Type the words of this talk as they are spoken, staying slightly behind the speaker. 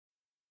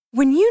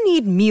When you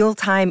need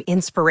mealtime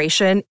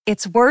inspiration,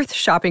 it's worth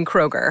shopping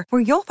Kroger,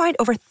 where you'll find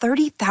over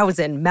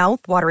 30,000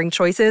 mouth-watering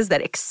choices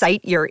that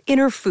excite your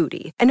inner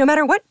foodie. And no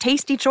matter what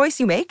tasty choice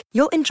you make,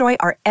 you'll enjoy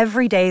our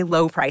everyday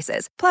low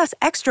prices, plus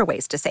extra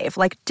ways to save,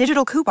 like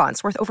digital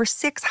coupons worth over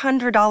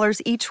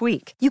 $600 each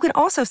week. You can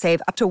also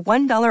save up to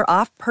 $1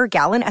 off per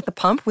gallon at the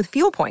pump with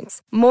fuel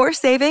points. More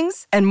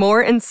savings and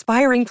more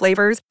inspiring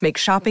flavors make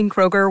shopping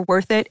Kroger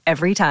worth it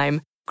every time.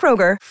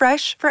 Kroger,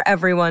 fresh for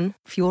everyone.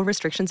 Fuel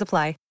restrictions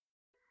apply.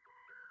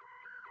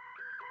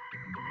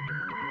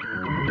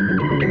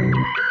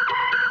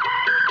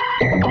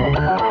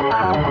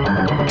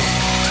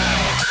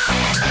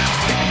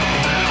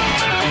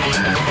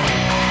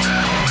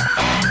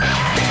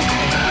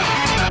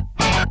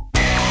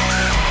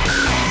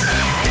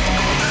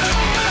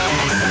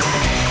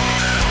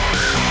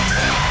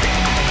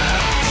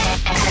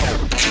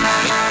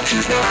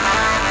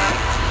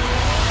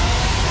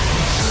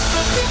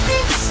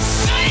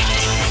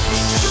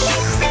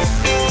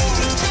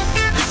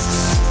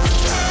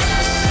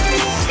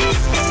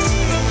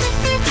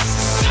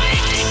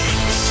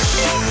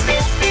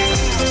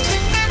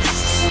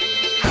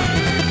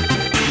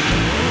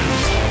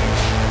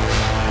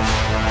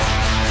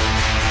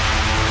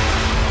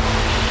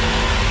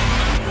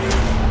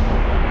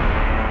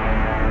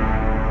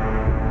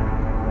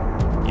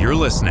 You're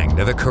listening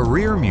to the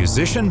Career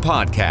Musician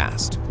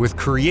Podcast with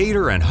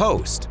creator and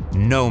host,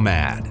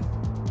 Nomad.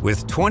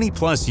 With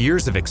 20-plus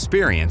years of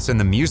experience in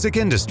the music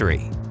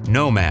industry,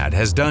 Nomad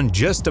has done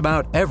just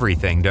about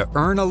everything to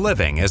earn a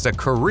living as a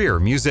career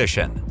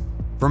musician.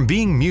 From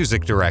being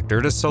music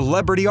director to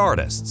celebrity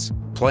artists,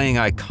 playing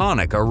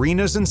iconic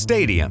arenas and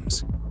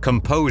stadiums,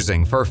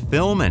 composing for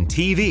film and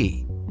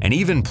TV, and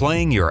even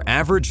playing your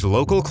average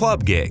local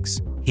club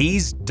gigs,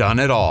 he's done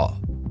it all.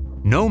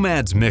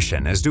 Nomad's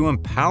mission is to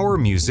empower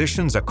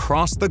musicians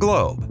across the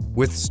globe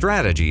with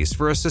strategies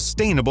for a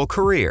sustainable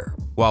career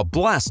while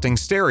blasting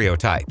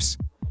stereotypes,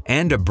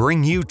 and to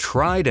bring you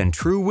tried and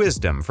true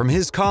wisdom from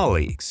his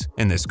colleagues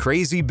in this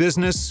crazy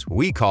business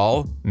we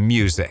call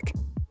music.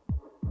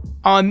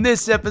 On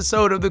this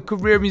episode of the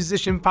Career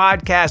Musician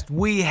Podcast,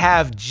 we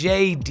have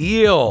Jay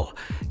Deal.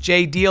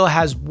 Jay Deal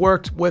has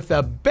worked with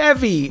a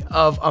bevy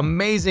of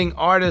amazing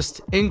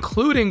artists,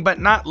 including but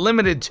not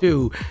limited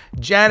to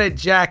Janet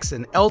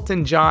Jackson,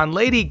 Elton John,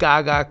 Lady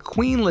Gaga,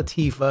 Queen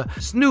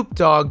Latifah, Snoop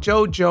Dogg,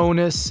 Joe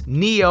Jonas,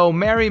 Neo,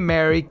 Mary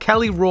Mary,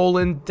 Kelly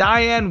Rowland,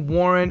 Diane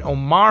Warren,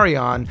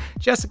 Omarion,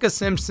 Jessica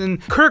Simpson,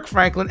 Kirk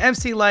Franklin,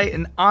 MC Lyte,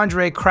 and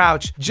Andre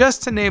Crouch,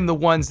 just to name the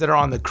ones that are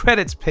on the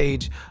credits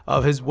page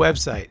of his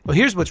website. Well,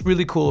 here's what's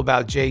really cool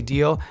about Jay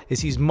Deal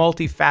is he's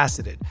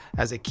multifaceted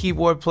as a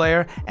keyboard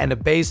player and a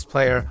bass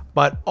player,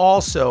 but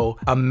also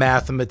a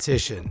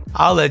mathematician.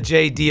 I'll let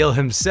Jay Deal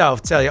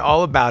himself tell you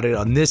all about it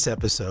on this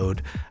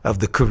episode of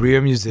the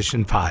Career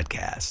Musician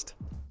Podcast.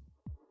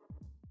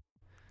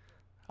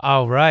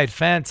 All right,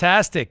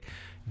 fantastic.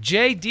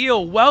 Jay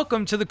Deal,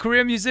 welcome to the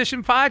Career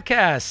Musician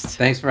Podcast.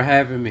 Thanks for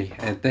having me,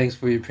 and thanks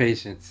for your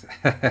patience.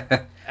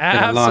 Been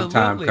a long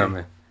time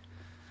coming.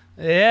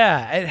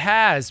 Yeah, it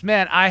has.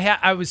 Man,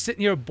 I was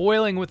sitting here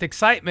boiling with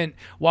excitement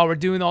while we're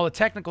doing all the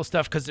technical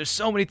stuff because there's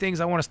so many things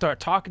I want to start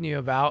talking to you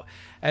about.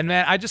 And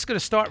man, I'm just going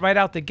to start right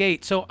out the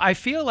gate. So I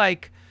feel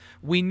like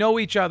we know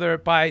each other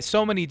by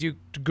so many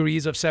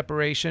degrees of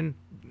separation.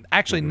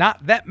 Actually,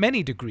 not that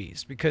many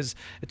degrees, because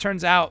it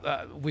turns out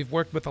we've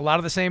worked with a lot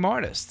of the same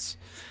artists.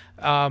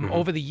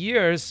 Over the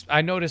years,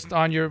 I noticed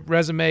on your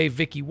resume,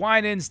 Vicki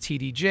Winans,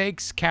 T.D.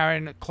 Jakes,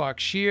 Karen Clark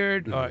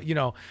Sheard,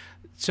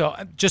 so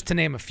just to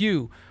name a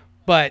few.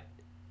 But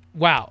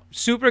wow,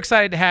 super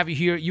excited to have you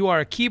here. You are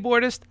a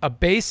keyboardist, a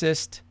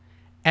bassist,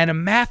 and a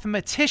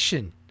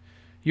mathematician,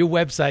 your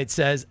website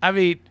says. I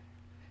mean,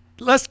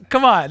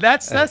 come on.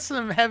 That's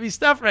some heavy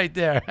stuff right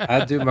there.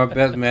 I do my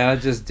best, man. I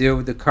just deal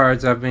with the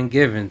cards I've been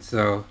given.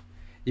 So,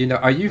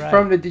 are you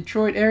from the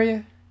Detroit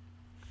area?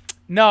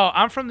 No,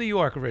 I'm from New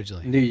York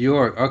originally. New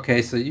York.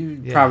 Okay, so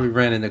you probably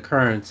ran into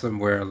Kern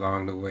somewhere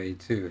along the way,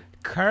 too.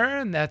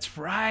 Kern, that's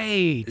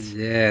right.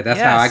 Yeah,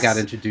 that's how I got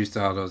introduced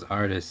to all those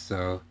artists.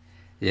 So,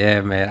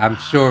 yeah, man, I'm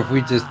sure if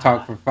we just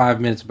talk for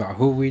 5 minutes about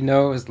who we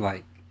know, it's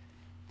like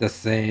the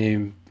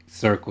same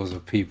circles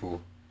of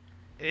people.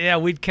 Yeah,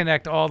 we'd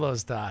connect all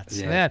those dots.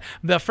 Yeah. Man,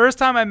 the first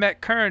time I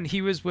met Kern,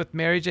 he was with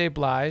Mary J.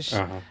 Blige,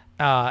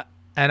 and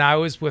I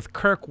was with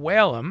Kirk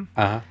Whalum,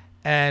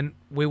 and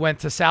we went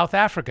to South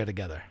Africa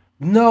together.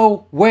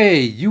 No way.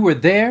 You were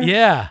there?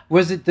 Yeah.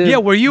 Was it the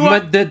were you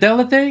the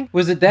Della thing?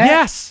 Was it that?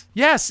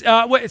 Yes.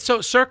 Wait, so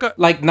circa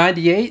like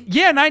 98?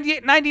 Yeah,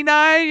 98,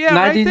 99. Yeah,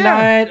 99,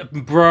 right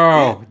there.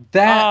 Bro.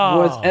 That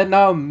was an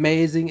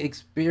amazing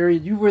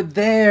experience. You were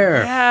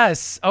there.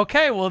 Yes.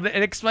 Okay, well,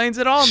 it explains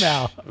it all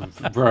now.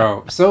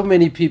 Bro, so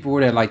many people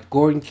were there, like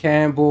Gordon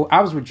Campbell.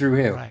 I was with Drew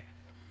Hill. Right.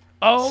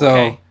 Oh,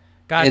 okay.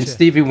 Gotcha. And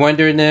Stevie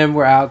Wonder and them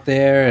were out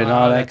there and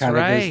all that kind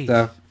of good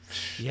stuff.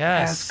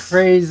 Yes. That's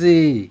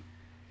crazy.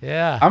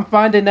 Yeah. I'm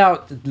finding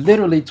out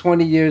literally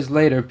 20 years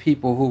later,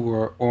 people who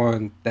were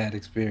on that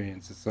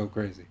experience. It's so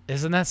crazy.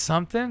 Isn't that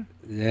something?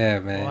 Yeah,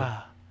 man.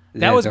 Wow.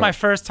 That was my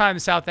first time in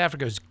South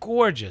Africa. It was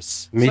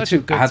gorgeous. Me Such too. a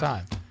good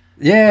time.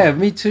 Yeah,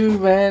 me too,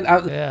 man.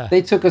 Yeah.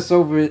 They took us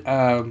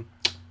over.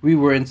 We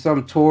were in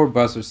some tour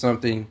bus or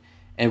something,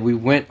 and we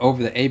went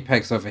over the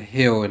apex of a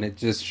hill, and it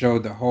just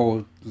showed the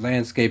whole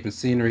landscape and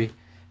scenery.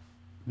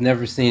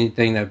 Never seen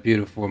anything that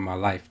beautiful in my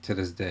life to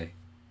this day.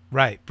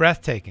 Right.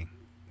 Breathtaking.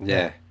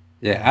 Yeah.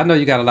 I know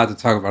you got a lot to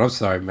talk about. I'm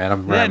sorry, man.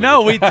 I'm rambling.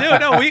 No, we do.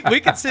 No, we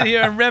could sit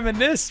here and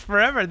reminisce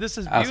forever. This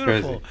is beautiful.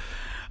 That's crazy.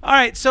 All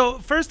right. So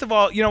first of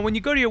all, when you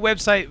go to your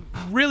website,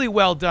 really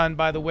well done,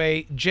 by the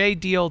way,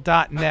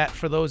 jdeal.net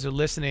for those who are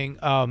listening.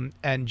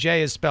 And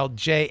J is spelled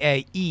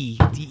JAEDEAL.net.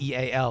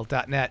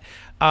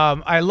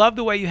 I love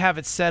the way you have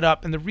it set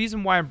up. And the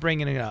reason why I'm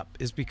bringing it up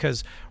is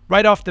because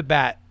right off the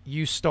bat,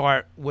 you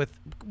start with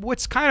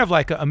what's kind of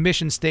like a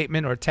mission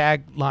statement or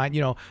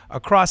tagline,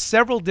 across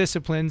several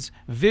disciplines: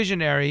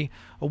 visionary,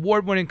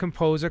 award-winning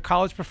composer,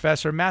 college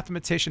professor,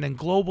 mathematician, and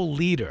global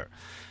leader.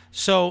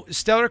 So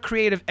stellar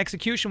creative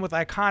execution with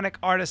iconic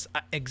artists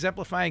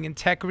exemplifying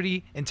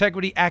integrity,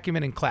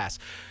 acumen, and class.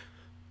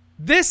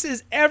 This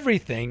is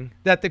everything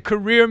that the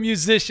career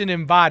musician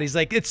embodies.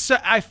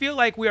 I feel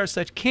like we are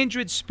such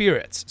kindred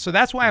spirits. So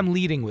that's why I'm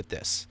leading with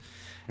this.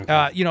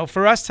 Okay.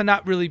 For us to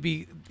not really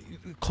be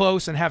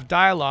close and have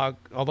dialogue,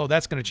 although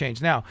that's going to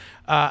change now,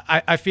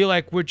 I feel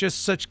like we're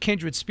just such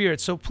kindred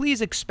spirits. So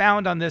please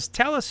expound on this.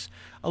 Tell us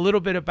a little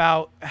bit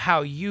about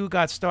how you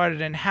got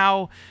started and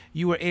how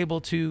you were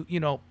able to,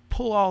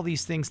 pull all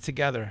these things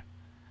together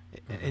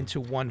into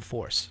one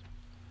force.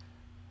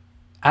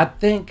 I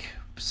think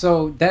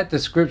so. That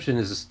description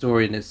is a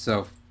story in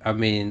itself. I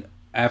mean,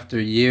 after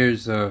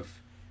years of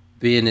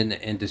being in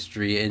the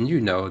industry and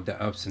the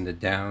ups and the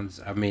downs,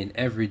 I mean,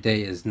 every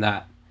day is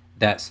not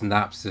that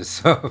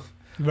synopsis of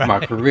right. my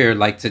career.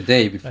 Like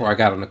today, before right. I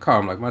got on the car,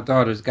 I'm like, my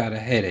daughter's got a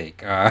headache.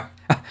 That's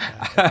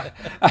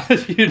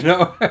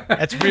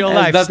real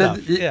life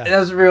stuff. Yeah.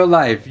 That's real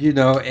life,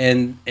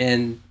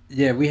 and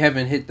yeah, we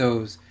haven't hit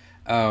those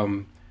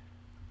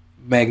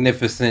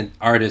magnificent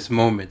artist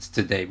moments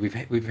today.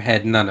 We've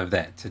had none of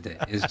that today.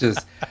 It's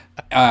just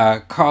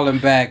calling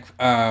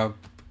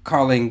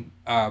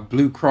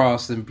Blue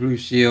Cross and Blue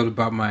Shield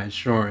about my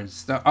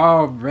insurance,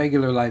 all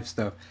regular life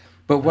stuff.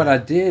 But what I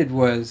did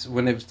was,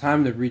 when it was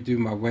time to redo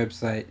my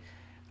website,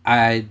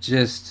 I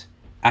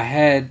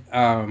had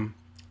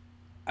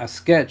a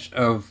sketch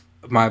of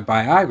my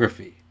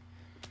biography,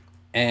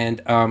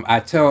 and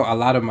I tell a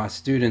lot of my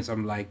students,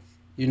 I'm like,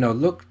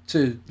 look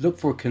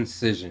for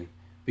concision,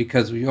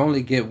 because we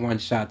only get one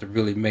shot to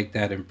really make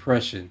that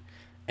impression.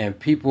 And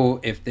people,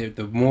 if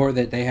the more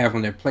that they have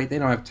on their plate, they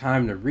don't have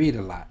time to read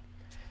a lot.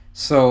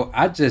 So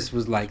I just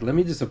was like, let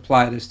me just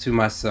apply this to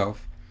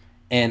myself,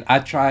 and I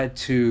tried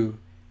to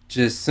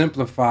just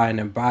simplify and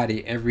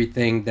embody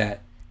everything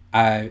that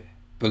I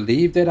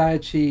believe that I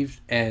achieved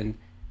and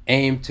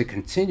aim to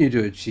continue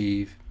to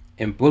achieve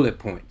in bullet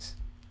points.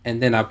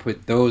 And then I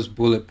put those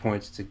bullet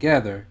points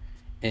together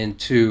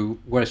into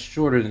what's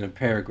shorter than a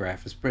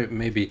paragraph.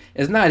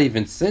 It's not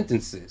even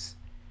sentences.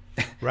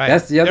 Right.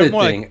 That's the other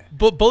thing.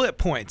 Like bullet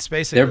points,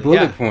 basically. They're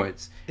bullet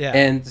points. Yeah.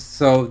 And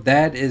so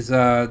that is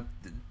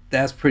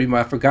that's pretty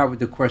much, I forgot what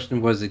the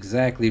question was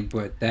exactly,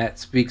 but that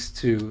speaks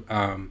to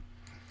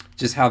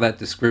just how that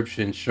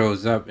description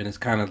shows up, and it's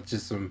kind of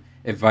just some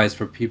advice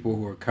for people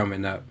who are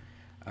coming up.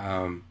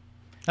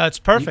 That's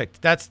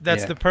perfect. That's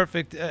the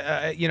perfect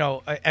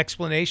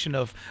explanation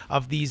of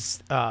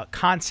these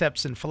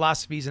concepts and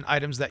philosophies and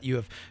items that you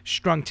have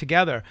strung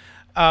together.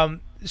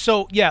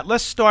 So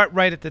let's start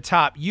right at the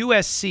top.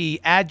 USC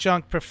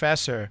adjunct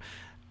professor.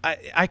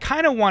 I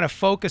kind of want to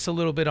focus a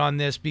little bit on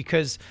this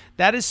because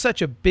that is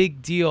such a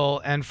big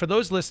deal. And for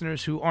those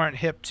listeners who aren't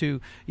hip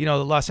to, the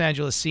Los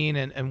Angeles scene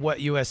and what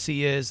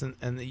USC is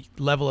and the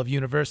level of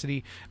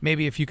university,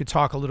 maybe if you could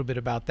talk a little bit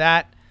about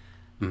that.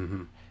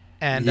 Mm-hmm.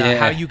 And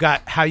how you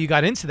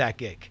got into that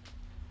gig.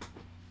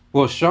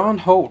 Well, Sean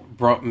Holt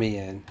brought me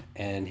in,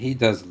 and he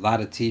does a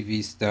lot of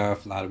TV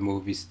stuff, a lot of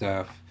movie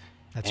stuff.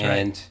 That's right.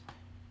 And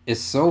it's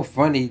so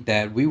funny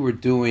that we were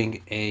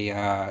doing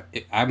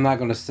I'm not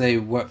going to say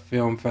what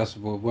film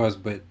festival it was,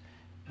 but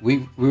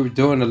we were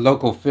doing a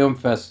local film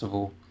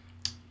festival,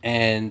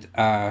 and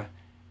I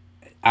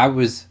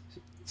was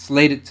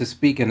slated to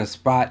speak in a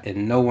spot,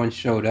 and no one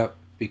showed up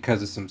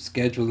because of some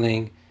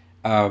scheduling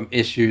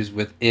issues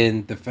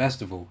within the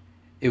festival.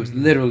 It was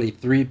literally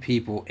 3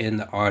 people in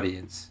the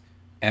audience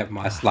at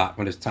my slot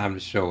when it's time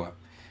to show up.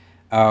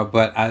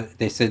 But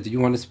they said, do you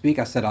want to speak?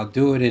 I said, I'll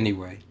do it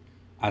anyway.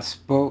 I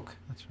spoke.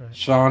 That's right.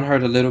 Sean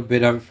heard a little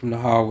bit of it from the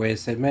hallway and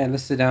said, man,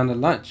 let's sit down to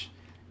lunch.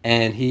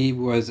 And he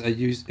was a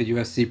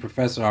USC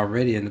professor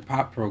already in the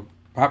pop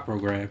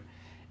program.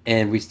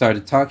 And we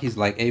started talking. He's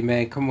like, hey,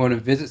 man, come on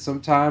and visit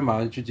sometime.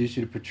 I'll introduce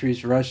you to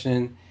Patrice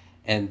Rushen.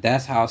 And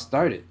that's how it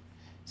started.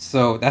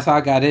 So that's how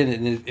I got in.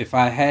 And if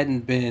I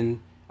hadn't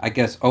been, I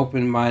guess,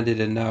 open-minded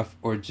enough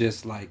or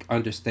just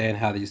understand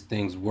how these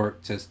things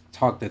work to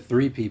talk to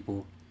 3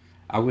 people,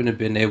 I wouldn't have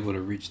been able to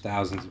reach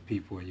thousands of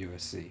people at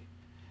USC.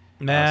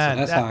 Man, so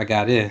that's how I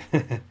got in.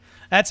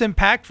 That's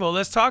impactful.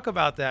 Let's talk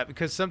about that,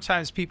 because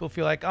sometimes people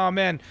feel like, oh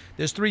man,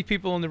 there's 3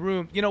 people in the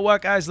room. You know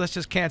what, guys? Let's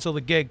just cancel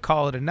the gig,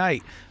 call it a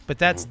night. But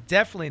that's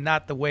definitely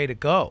not the way to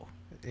go.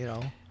 You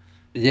know.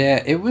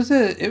 Yeah, it was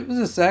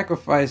a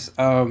sacrifice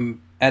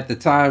at the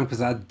time,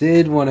 because I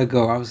did want to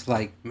go. I was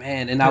like,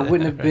 man, and I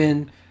wouldn't have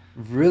been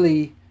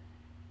really,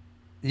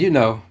 you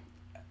know,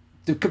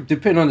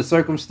 depending on the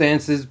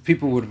circumstances,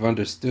 people would have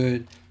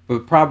understood.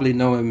 But probably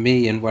knowing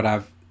me and what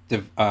I've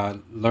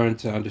learned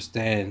to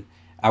understand,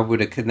 I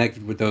would have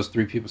connected with those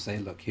 3 people,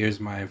 saying, look, here's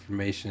my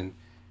information.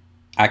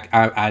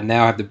 I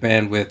now have the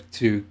bandwidth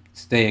to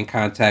stay in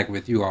contact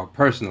with you all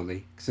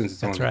personally, since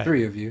it's That's only right.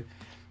 3 of you.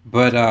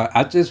 But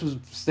I just was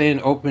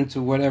staying open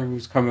to whatever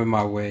was coming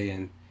my way,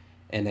 and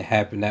it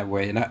happened that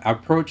way. And I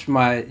approached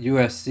my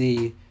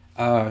USC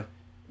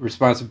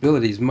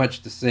responsibilities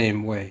much the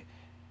same way.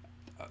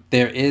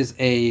 There is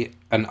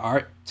an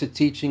art to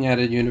teaching at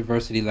a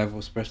university level,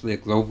 especially a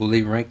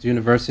globally ranked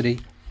university.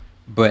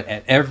 But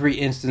at every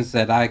instance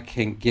that I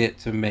can get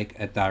to make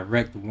a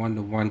direct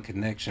one-to-one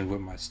connection with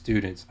my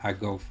students, I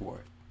go for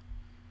it.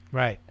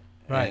 Right.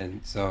 Right.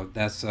 And so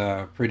that's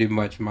pretty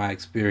much my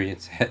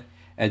experience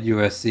at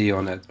USC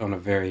on a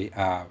very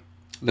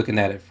looking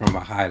at it from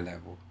a high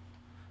level.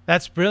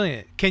 That's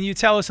brilliant. Can you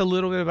tell us a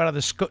little bit about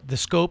the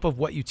scope of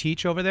what you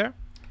teach over there?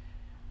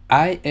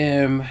 I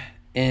am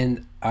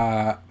in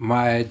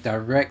my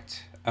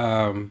direct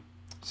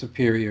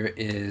superior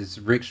is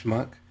Rick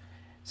Schmuck.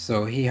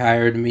 So he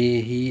hired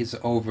me. He's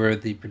over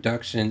the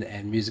production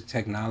and music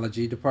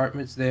technology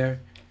departments there.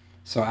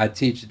 So I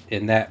teach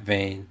in that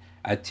vein.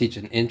 I teach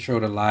an intro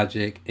to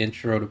Logic,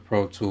 intro to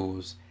Pro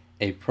Tools,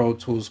 a Pro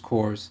Tools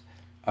course,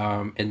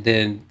 and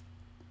then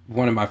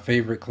one of my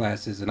favorite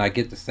classes, and I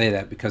get to say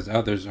that because the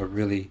others are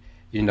really,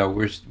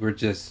 we're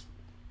just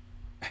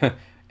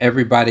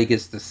everybody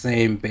gets the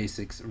same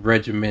basics,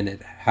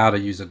 regimented how to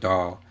use a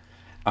DAW.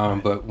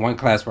 Right. But one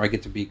class where I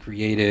get to be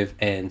creative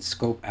and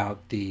scope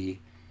out the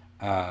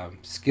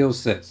skill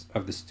sets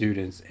of the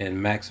students and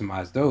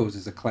maximize those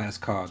is a class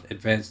called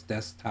Advanced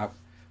Desktop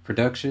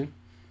Production.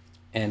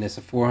 And it's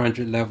a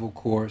 400 level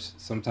course.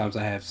 Sometimes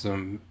I have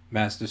some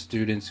master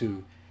students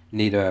who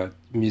need a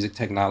music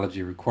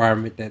technology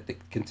requirement that they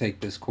can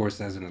take this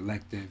course as an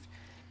elective.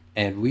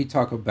 And we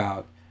talk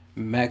about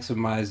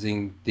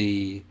maximizing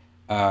the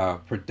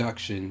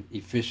production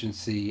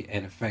efficiency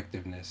and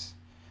effectiveness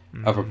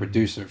of a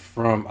producer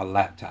from a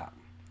laptop.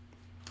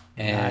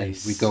 And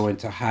Nice. we go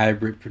into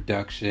hybrid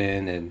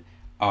production and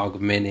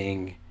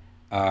augmenting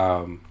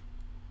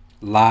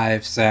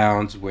live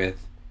sounds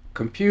with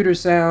computer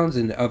sounds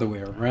and the other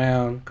way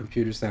around,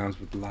 computer sounds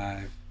with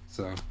live.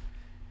 So,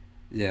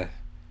 yeah.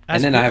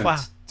 That's and then I have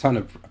beautiful. a ton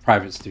of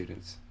private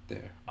students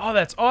there. Oh,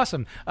 that's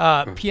awesome.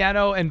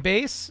 Piano and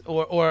bass,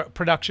 or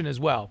production as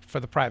well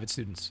for the private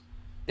students?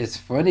 It's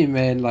funny,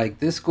 man. Like,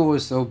 this school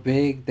is so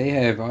big. They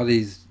have all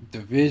these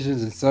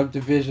divisions and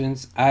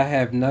subdivisions. I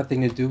have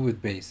nothing to do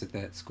with bass at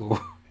that school.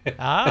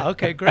 Ah,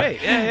 okay,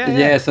 great. Yeah.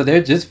 Yeah, so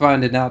they're just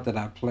finding out that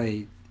I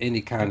play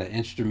any kind of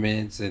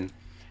instruments. And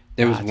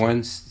there was Gotcha.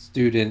 one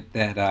student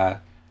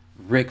that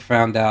Rick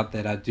found out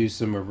that I do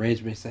some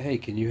arrangement. He said, hey,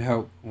 can you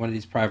help one of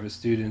these private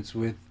students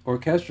with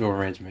orchestral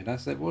arrangement? I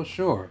said, well,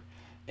 sure.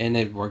 And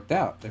it worked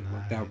out.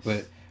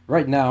 But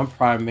right now I'm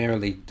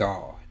primarily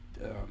DAW,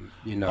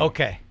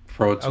 Okay.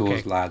 Pro Tools,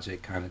 Okay.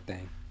 Logic kind of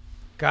thing.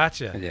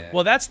 Gotcha. Yeah.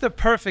 Well, that's the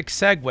perfect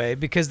segue,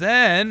 because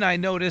then I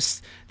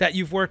noticed that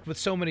you've worked with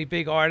so many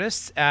big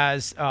artists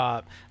as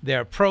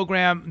their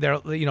playback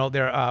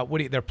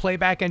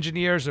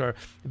engineers, or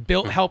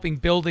helping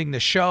building the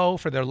show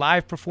for their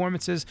live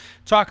performances.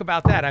 Talk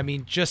about that. I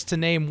mean, just to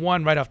name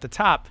one right off the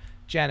top,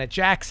 Janet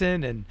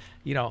Jackson, and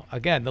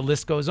again, the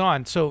list goes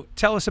on. So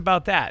tell us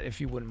about that, if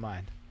you wouldn't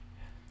mind.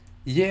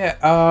 Yeah,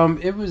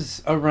 it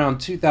was around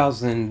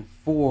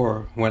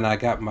 2004 when I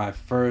got my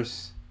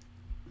first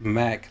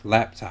Mac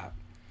laptop.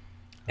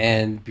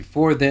 And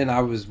before then,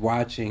 I was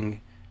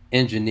watching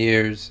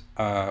engineers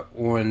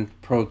on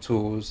Pro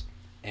Tools,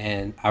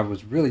 and I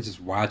was really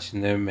just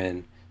watching them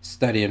and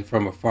studying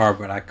from afar,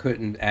 but I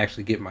couldn't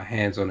actually get my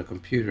hands on a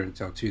computer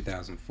until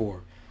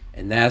 2004.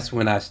 And that's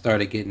when I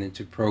started getting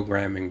into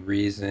programming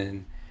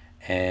Reason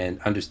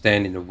and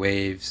understanding the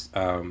waves.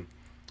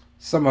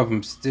 Some of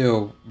them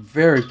still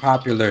very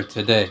popular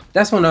today.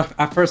 That's when I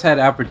first had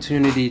the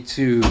opportunity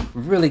to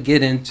really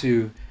get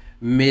into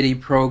MIDI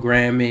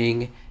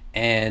programming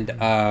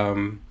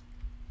and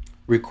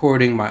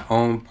recording my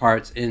own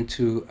parts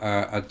into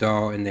a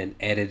DAW and then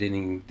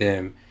editing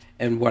them.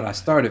 And what I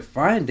started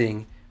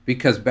finding,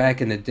 because back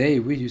in the day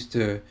we used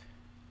to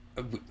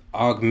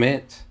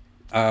augment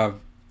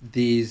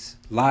these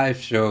live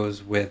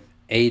shows with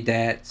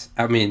DATs,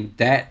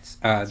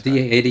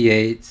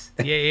 DA88s.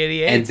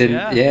 DA88s, And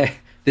then,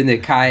 then the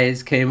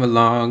Kais came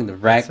along, the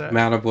rack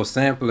mountable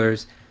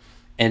samplers.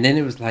 And then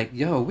it was like,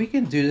 yo, we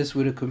can do this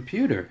with a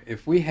computer.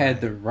 If we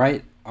had the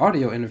right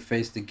audio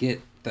interface to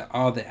get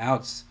all the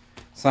outs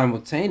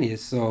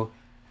simultaneous. So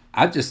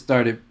I just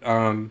started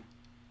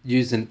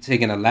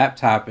taking a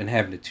laptop and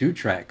having a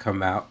 2-track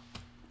come out.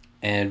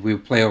 And we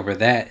would play over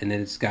that. And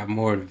then it's got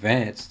more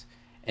advanced.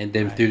 And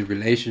then through the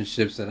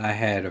relationships that I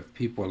had of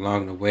people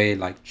along the way,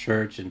 like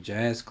church and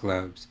jazz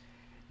clubs,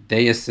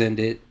 they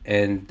ascended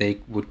and they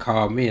would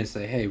call me and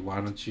say, hey,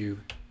 why don't you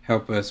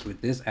help us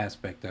with this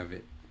aspect of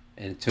it?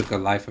 And it took a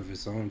life of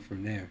its own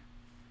from there.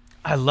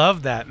 I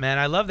love that, man.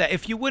 I love that.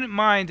 If you wouldn't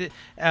mind,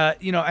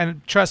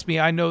 and trust me,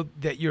 I know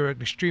that you're an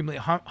extremely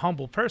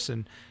humble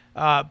person,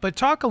 but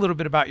talk a little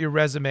bit about your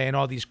resume and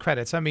all these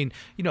credits. I mean,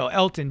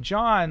 Elton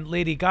John,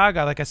 Lady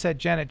Gaga, like I said,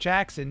 Janet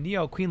Jackson,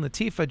 Neo, Queen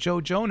Latifah, Joe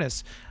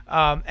Jonas.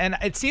 And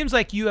it seems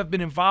like you have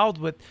been involved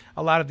with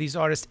a lot of these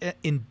artists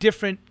in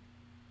different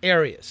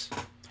areas.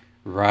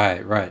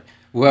 Right.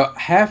 Well,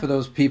 half of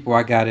those people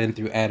I got in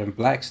through Adam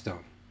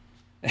Blackstone,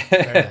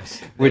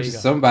 Nice. which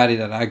is somebody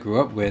that I grew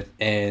up with,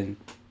 and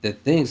the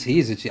things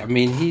he's achieved. I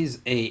mean, he's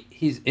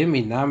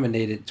Emmy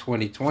nominated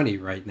 2020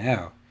 right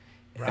now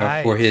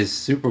for his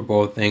Super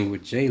Bowl thing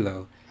with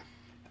J-Lo.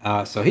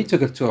 So he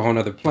took it to a whole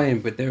nother plane.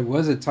 But there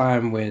was a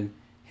time when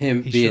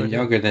him being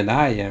younger than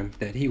I am,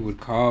 that he would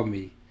call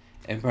me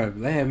and probably be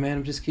like, hey, man,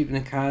 I'm just keeping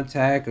in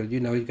contact, or you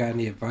got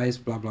any advice,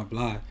 blah blah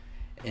blah,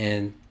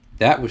 and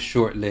that was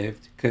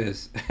short-lived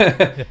because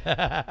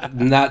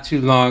not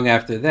too long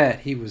after that,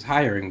 he was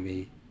hiring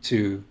me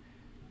to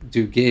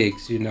do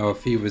gigs,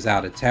 if he was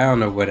out of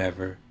town or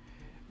whatever.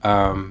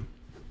 Then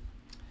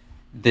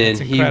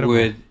he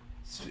would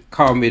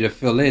call me to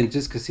fill in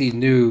just because he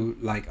knew,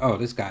 like, oh,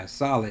 this guy's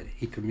solid.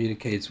 He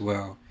communicates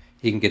well.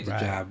 He can get the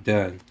job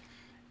done.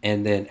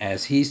 And then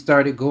as he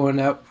started going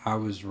up, I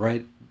was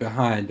right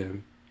behind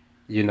him,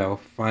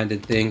 finding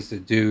things to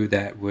do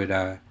that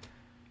would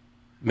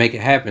make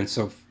it happen.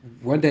 So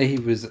one day he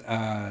was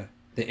the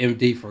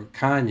MD for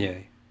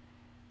Kanye,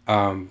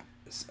 a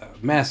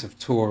massive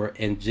tour,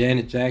 and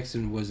Janet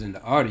Jackson was in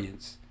the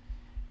audience,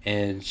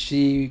 and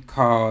she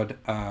called,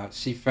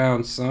 she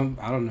found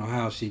I don't know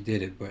how she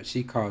did it, but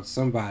she called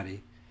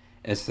somebody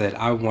and said,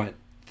 I want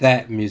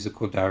that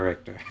musical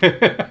director.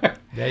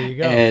 There you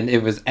go. And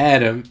it was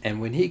Adam,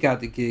 and when he got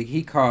the gig,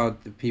 he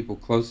called the people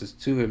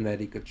closest to him that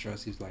he could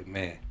trust. He's like,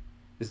 man,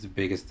 this is the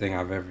biggest thing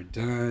I've ever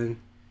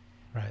done.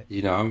 Right.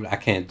 I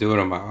can't do it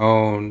on my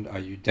own. Are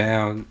you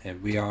down?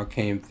 And we all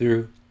came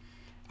through.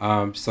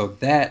 So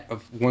that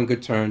of one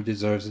good turn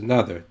deserves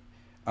another.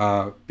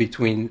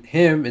 Between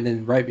him and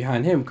then right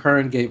behind him,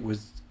 Kern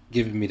was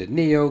giving me the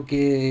Neo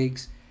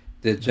gigs,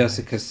 the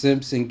Jessica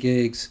Simpson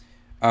gigs.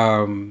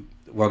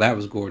 Well, that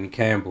was Gordon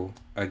Campbell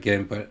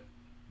again, but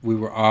we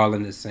were all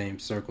in the same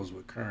circles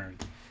with Kern,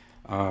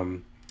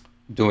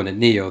 doing the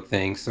Neo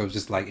thing. So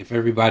just like if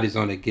everybody's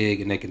on a gig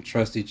and they can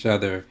trust each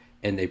other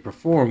and they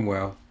perform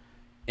well,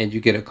 and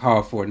you get a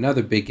call for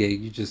another big gig,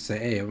 you just say,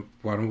 hey,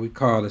 why don't we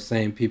call the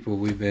same people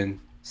we've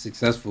been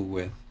successful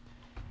with?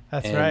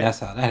 That's and right. That's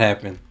how that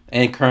happened.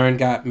 And Kern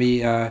got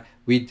me,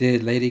 we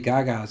did Lady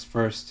Gaga's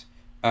first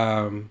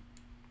TV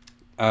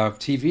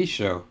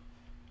show.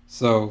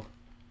 So,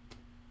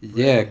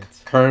 yeah,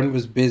 Kern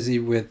was busy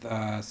with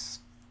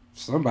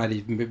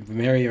somebody,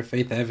 Mary or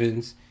Faith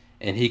Evans,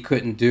 and he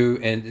couldn't do,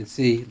 and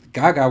see,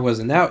 Gaga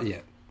wasn't out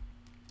yet.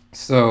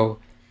 So,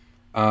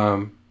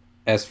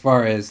 as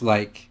far as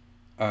like,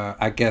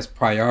 I guess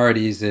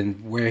priorities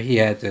and where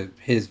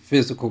his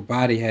physical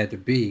body had to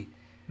be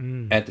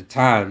at the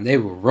time, they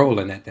were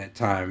rolling at that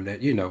time.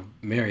 That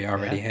Mary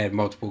already had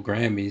multiple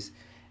Grammys,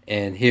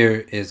 and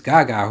here is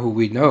Gaga, who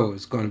we know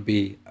is going to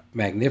be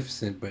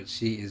magnificent, but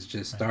she is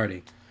just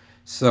starting.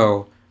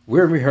 So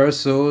we're in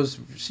rehearsals.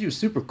 She was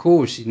super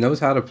cool. She knows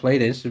how to play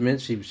the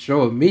instrument. She was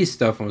showing me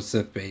stuff on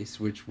synth bass,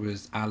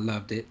 I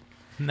loved it.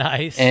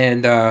 Nice.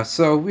 And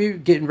so we're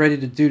getting ready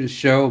to do the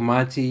show.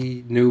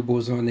 Monty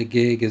Newble's on the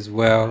gig as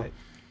well. Right.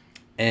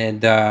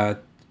 And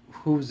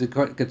who's the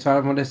guitar? I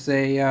want to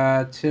say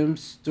Tim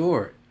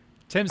Stewart.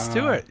 Tim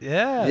Stewart,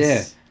 yes.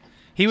 Yeah.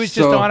 He was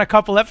just on a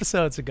couple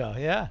episodes ago,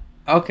 yeah.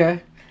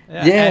 Okay.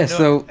 Yeah,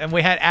 and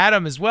we had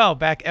Adam as well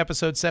back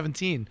episode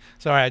 17.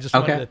 Sorry, I just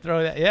wanted to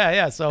throw that.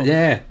 Yeah. So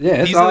yeah.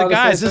 These are the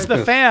guys. This is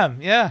the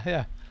fam.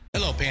 Yeah.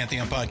 Hello,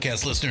 Pantheon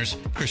Podcast listeners.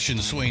 Christian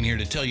Swain here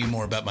to tell you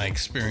more about my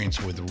experience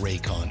with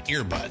Raycon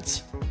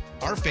earbuds.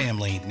 Our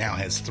family now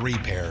has 3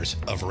 pairs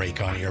of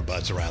Raycon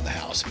earbuds around the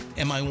house,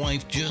 and my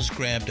wife just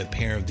grabbed a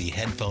pair of the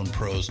Headphone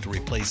Pros to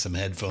replace some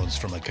headphones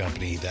from a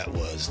company that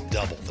was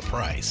double the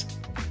price.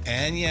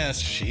 And yes,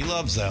 she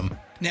loves them.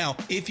 Now,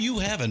 if you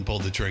haven't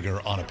pulled the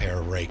trigger on a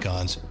pair of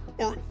Raycons,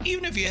 or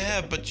even if you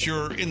have, but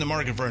you're in the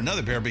market for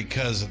another pair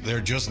because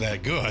they're just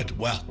that good,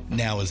 well,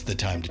 now is the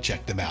time to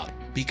check them out,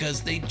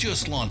 because they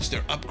just launched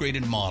their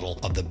upgraded model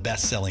of the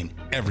best-selling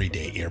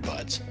everyday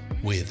earbuds.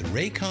 With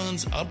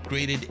Raycon's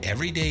upgraded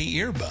everyday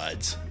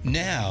earbuds,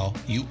 now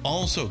you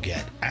also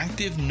get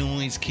active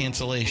noise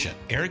cancellation,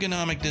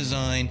 ergonomic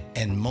design,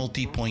 and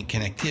multi-point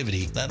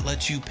connectivity that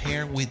lets you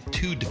pair with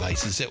 2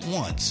 devices at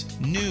once.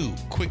 New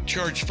quick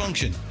charge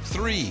function,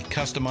 3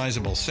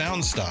 customizable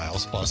sound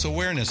styles, plus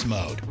awareness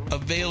mode.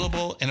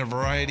 Available in a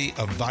variety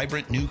of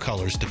vibrant new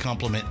colors to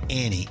complement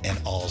any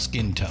and all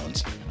skin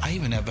tones. I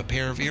even have a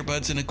pair of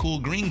earbuds in a cool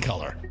green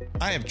color.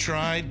 I have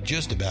tried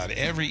just about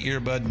every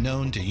earbud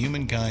known to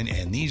humankind,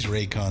 and these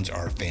Raycons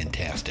are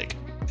fantastic.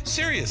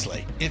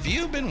 Seriously, if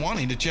you've been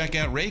wanting to check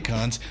out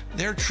Raycons,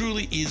 there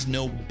truly is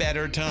no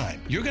better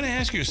time. You're going to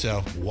ask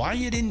yourself why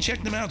you didn't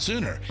check them out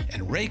sooner,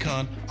 and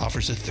Raycon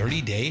offers a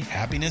 30-day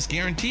happiness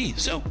guarantee.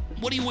 So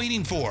what are you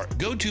waiting for?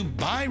 Go to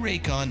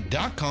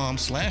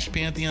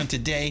buyraycon.com/Pantheon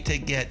today to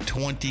get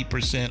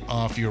 20%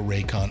 off your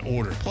Raycon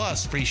order,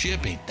 plus free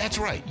shipping. That's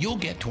right, you'll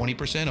get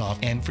 20% off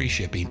and free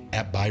shipping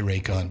at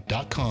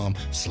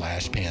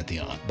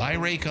buyraycon.com/Pantheon.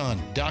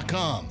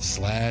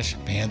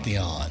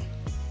 buyraycon.com/Pantheon.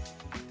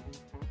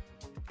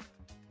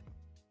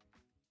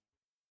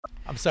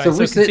 I'm sorry. So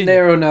we're sitting continue.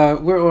 there on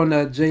we're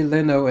on Jay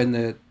Leno,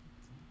 and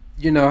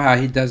you know how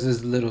he does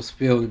his little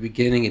spiel in the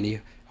beginning, and he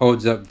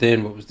holds up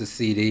then what was the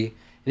CD, and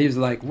he was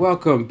like,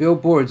 "Welcome,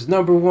 Billboard's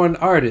 #1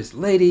 artist,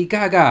 Lady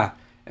Gaga,"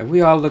 and we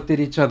all looked at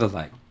each other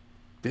like,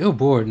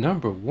 "Billboard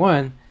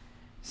 #1?"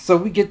 So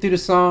we get through the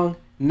song.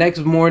 Next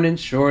morning,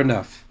 sure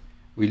enough,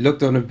 we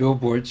looked on the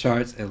Billboard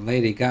charts, and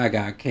Lady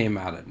Gaga came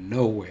out of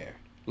nowhere.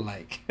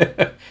 Like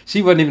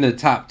she wasn't even in the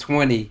top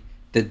 20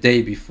 the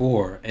day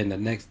before, and the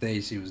next day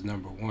she was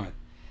 #1.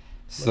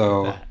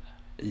 So,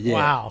 yeah,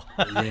 Wow.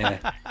 yeah.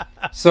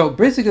 So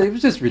basically, it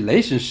was just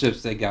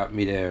relationships that got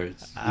me there.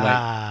 It's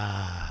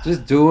like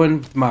just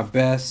doing my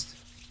best,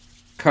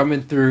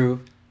 coming through,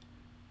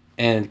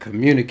 and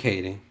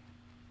communicating.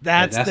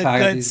 That's And the how I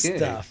get good these gigs.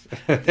 stuff.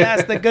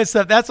 That's the good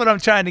stuff. That's what I'm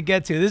trying to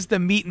get to. This is the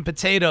meat and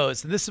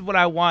potatoes. This is what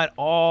I want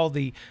all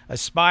the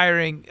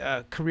aspiring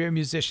career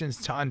musicians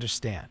to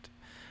understand.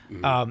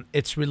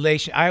 It's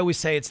relation. I always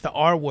say it's the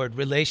R word,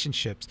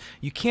 relationships.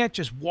 You can't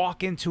just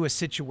walk into a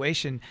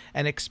situation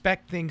and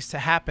expect things to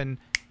happen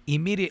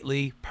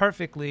immediately,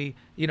 perfectly.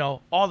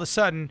 All of a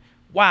sudden,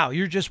 wow,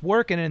 you're just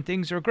working and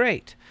things are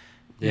great.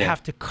 You Yeah.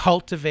 have to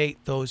cultivate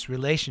those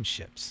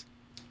relationships.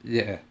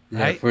 Yeah,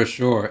 Right? for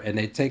sure. And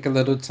they take a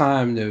little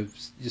time to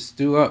just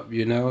stew up.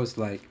 It's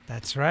like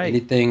That's right.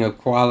 anything of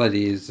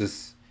quality is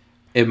just,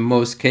 in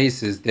most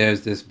cases,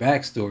 there's this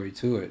backstory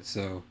to it.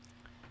 So,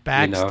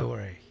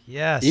 Backstory.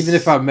 Yes. even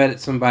if I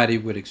met somebody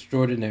with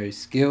extraordinary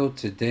skill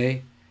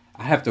today,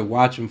 I have to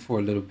watch them for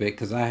a little bit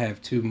because I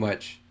have too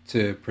much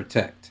to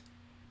protect,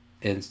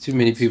 and it's too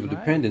many people right.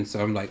 dependent.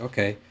 So I'm like,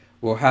 okay,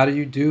 well, how do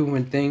you do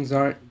when things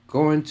aren't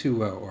going too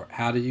well, or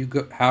how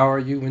are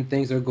you when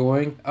things are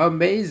going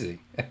amazing?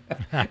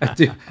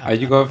 Are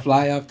you gonna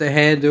fly off the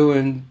handle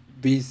and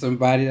be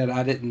somebody that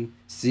I didn't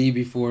see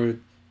before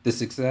the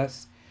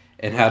success?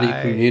 And how do you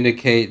Right.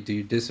 communicate? Do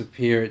you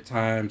disappear at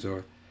times,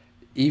 or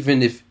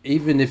even if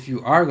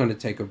you are going to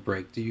take a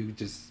break, do you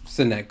just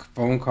send that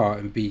phone call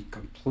and be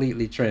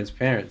completely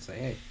transparent? Say,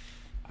 hey,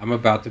 I'm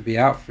about to be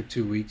out for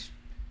 2 weeks.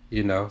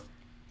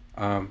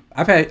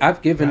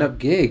 I've given Right. up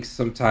gigs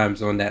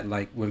sometimes on that,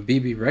 like when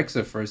BB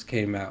Rexa first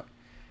came out,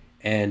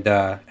 and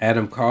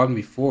Adam called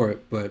me for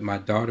it, but my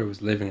daughter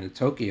was living in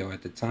Tokyo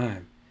at the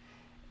time,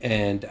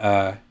 and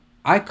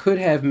I could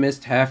have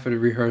missed half of the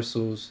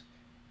rehearsals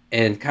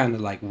and kind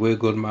of like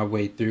wiggled my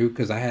way through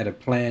because I had a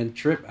planned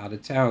trip out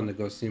of town to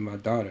go see my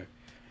daughter.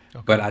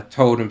 Okay. But I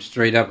told him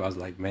straight up, I was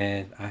like,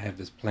 man, I have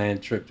this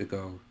planned trip to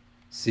go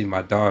see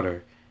my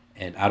daughter,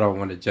 and I don't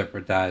want to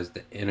jeopardize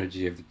the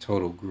energy of the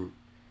total group.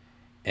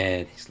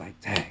 And he's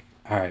like, dang,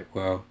 all right,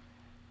 well,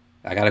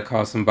 I got to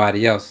call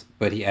somebody else.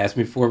 But he asked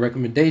me for a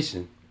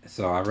recommendation.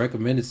 So I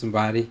recommended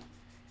somebody,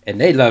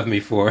 and they love me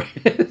for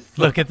it.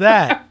 Look at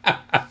that.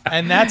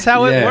 And that's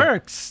how it Yeah.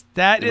 works.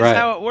 That is Right.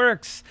 how it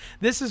works.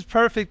 This is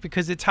perfect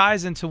because it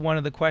ties into one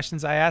of the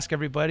questions I ask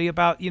everybody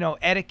about,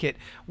 etiquette,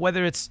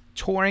 whether it's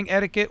touring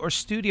etiquette or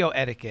studio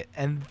etiquette.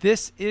 And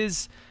this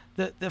is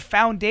the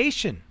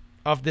foundation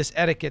of this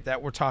etiquette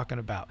that we're talking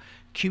about.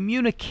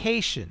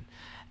 Communication.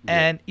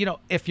 And,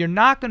 if you're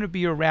not going to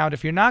be around,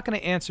 if you're not going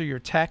to answer your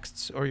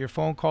texts or your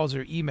phone calls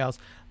or emails,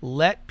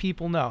 let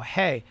people know,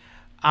 hey,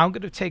 I'm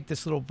going to take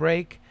this little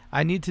break.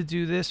 I need to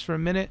do this for a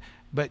minute.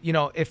 But,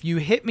 if you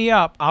hit me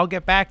up, I'll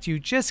get back to you.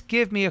 Just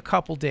give me a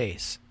couple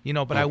days,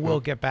 but I will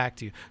get back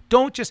to you.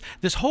 Don't just,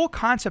 this whole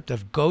concept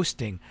of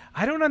ghosting,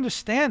 I don't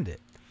understand it.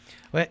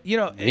 But,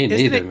 Me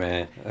neither,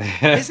 man.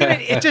 Isn't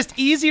it just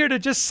easier to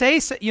just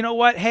say, you know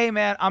what? Hey,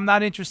 man, I'm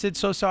not interested.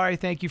 So sorry.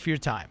 Thank you for your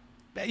time.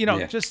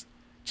 Yeah.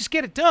 Just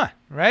get it done,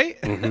 right?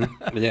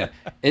 Yeah,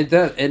 it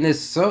does, and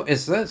it's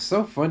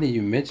so funny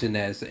you mentioned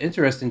that. It's an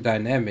interesting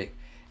dynamic.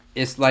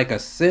 It's like a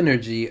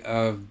synergy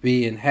of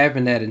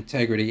having that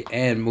integrity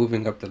and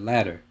moving up the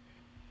ladder.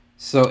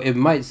 So it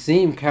might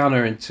seem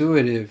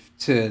counterintuitive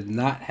to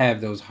not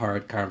have those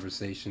hard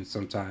conversations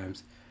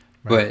sometimes,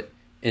 but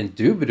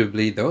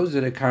indubitably those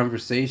are the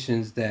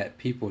conversations that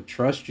people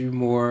trust you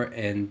more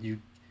and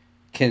you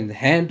can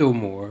handle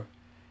more,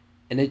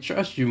 and they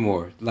trust you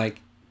more.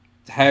 Like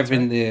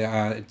having the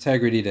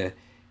integrity to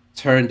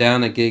turn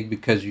down a gig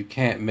because you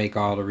can't make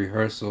all the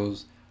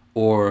rehearsals,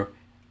 or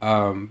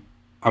I'm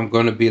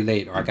going to be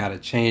late, or I got to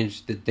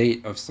change the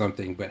date of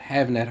something. But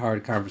having that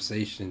hard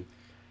conversation,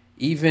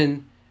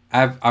 even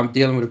I'm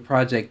dealing with a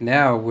project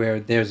now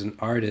where there's an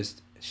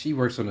artist, she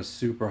works on a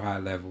super high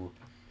level,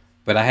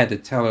 but I had to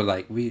tell her,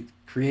 like, we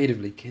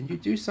creatively, can you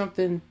do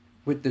something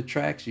with the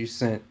tracks you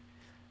sent?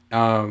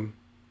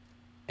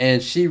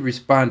 And she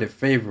responded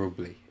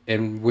favorably.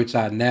 in which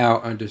I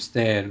now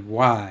understand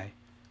why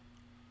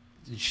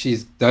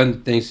she's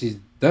done things she's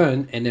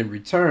done, and in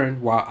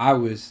return,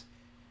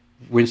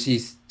 when she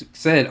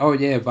said, "Oh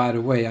yeah, by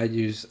the way, I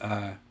use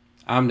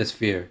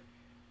Omnisphere."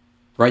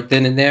 Right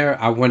then and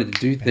there, I wanted to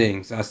do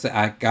things.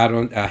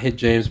 I hit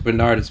James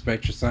Bernard at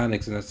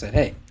Spectrasonics, and I said,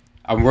 "Hey,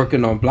 I'm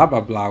working on blah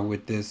blah blah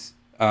with this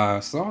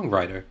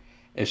songwriter,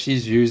 and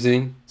she's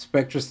using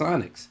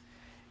Spectrasonics."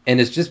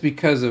 And it's just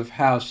because of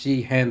how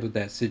she handled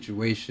that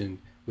situation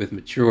with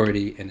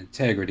maturity and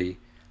integrity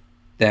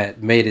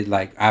that made it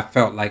like I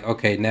felt like,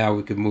 okay, now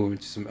we could move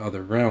into some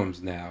other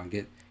realms now and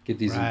get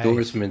these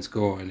endorsements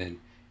going, and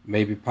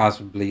maybe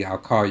possibly I'll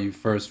call you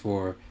first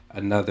for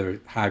another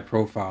high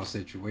profile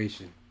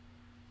situation.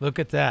 Look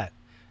at that.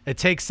 It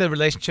takes the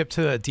relationship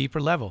to a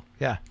deeper level.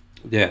 Yeah.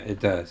 Yeah, it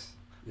does.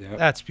 Yeah.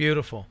 That's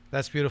beautiful.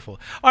 That's beautiful.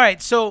 All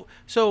right. So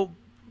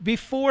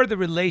before the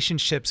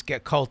relationships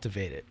get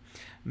cultivated,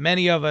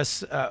 many of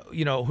us,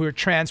 who are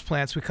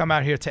transplants, we come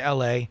out here to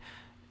LA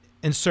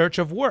in search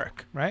of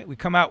work, right? We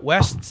come out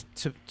west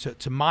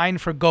to mine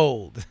for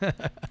gold.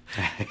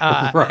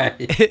 Right.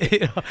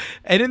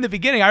 And in the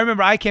beginning, I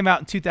remember I came out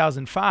in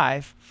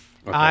 2005.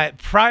 Okay.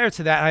 Prior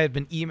to that, I had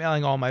been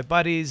emailing all my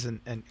buddies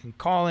and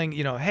calling,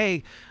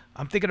 hey,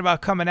 I'm thinking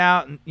about coming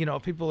out. And,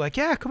 people were like,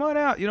 yeah, come on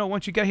out.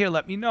 Once you get here,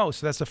 let me know.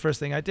 So that's the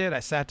first thing I did. I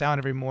sat down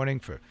every morning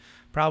for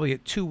probably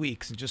 2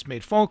 weeks and just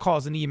made phone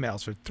calls and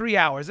emails for 3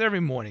 hours every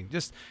morning,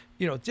 just,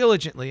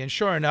 diligently. And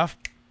sure enough,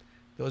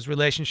 those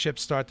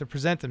relationships start to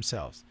present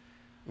themselves.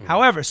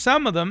 However,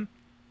 some of them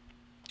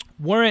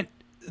weren't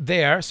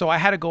there, so I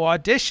had to go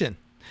audition.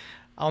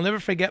 I'll never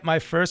forget my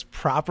first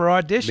proper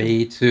audition.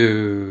 Me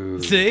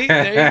too. See?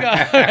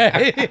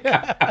 There you go.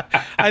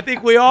 I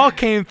think we all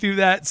came through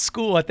that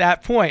school at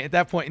that point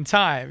in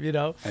time,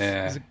 Yeah.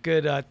 It was a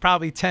good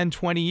probably 10,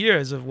 20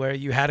 years of where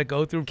you had to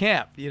go through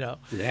camp,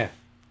 Yeah.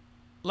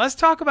 Let's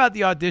talk about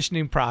the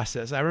auditioning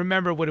process. I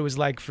remember what it was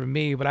like for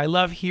me, but I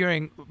love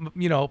hearing,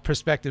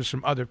 perspectives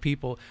from other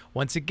people.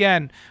 Once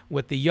again,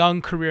 with the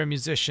young career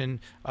musician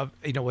of,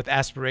 with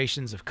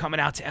aspirations of coming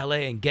out to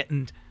LA and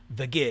getting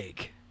the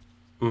gig.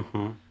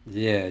 Mm-hmm.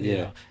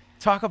 Yeah.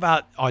 Talk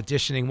about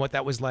auditioning, what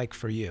that was like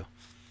for you.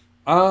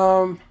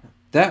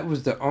 That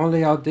was the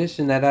only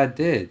audition that I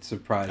did,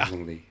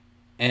 surprisingly.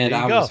 And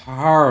I was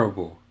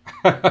horrible.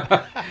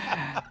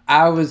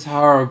 I was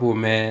horrible,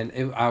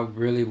 man. I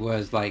really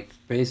was, like,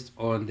 based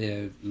on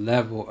the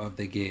level of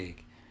the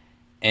gig.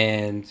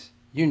 And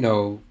you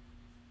know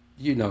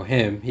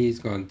him, he's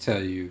going to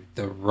tell you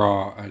the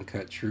raw,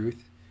 uncut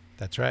truth.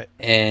 That's right.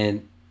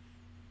 And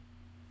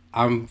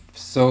I'm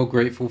so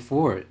grateful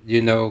for it,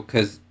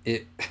 because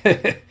it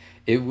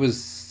it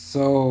was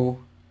so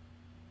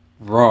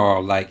raw.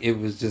 Like, it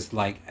was just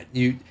like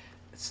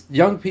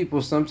young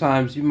people,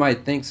 sometimes you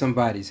might think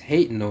somebody's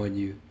hating on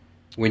you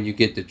when you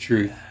get the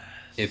truth,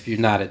 if you're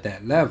not at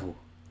that level.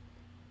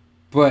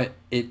 But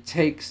it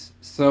takes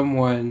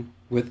someone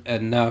with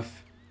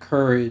enough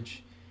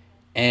courage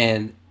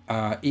and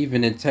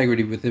even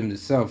integrity within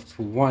themselves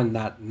to, one,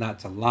 not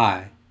to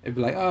lie. They'd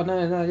be like, oh,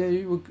 no, yeah,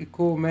 you were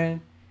cool,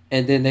 man.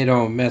 And then they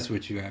don't mess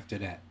with you after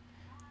that.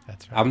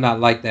 That's right. I'm not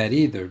like that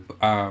either.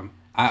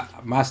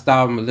 My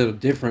style is a little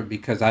different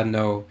because I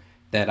know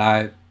that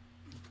I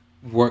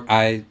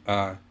rise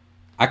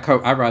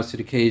to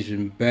the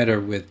occasion better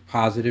with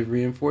positive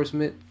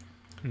reinforcement.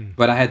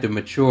 But I had to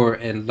mature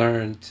and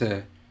learn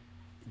to,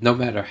 no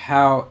matter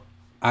how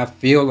I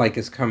feel like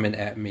it's coming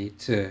at me,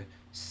 to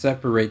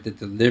separate the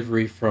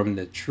delivery from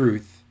the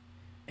truth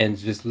and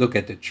just look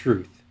at the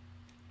truth.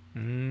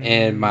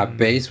 And my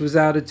bass was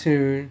out of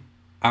tune.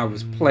 I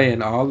was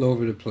playing all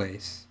over the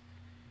place.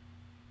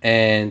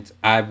 And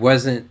I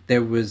was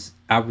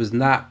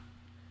not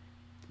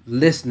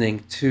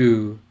listening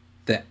to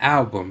the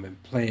album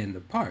and playing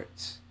the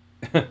parts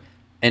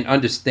and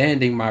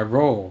understanding my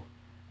role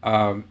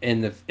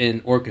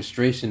in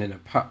orchestration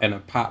in a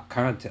pop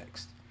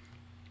context.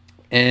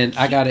 And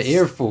I got an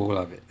earful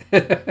of it.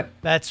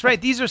 That's right.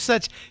 These are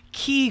such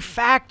key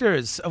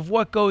factors of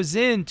what goes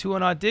into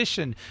an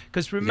audition.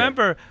 Because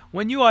remember,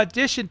 when you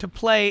audition to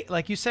play,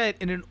 like you said,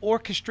 in an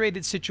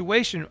orchestrated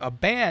situation, a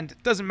band,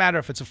 it doesn't matter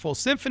if it's a full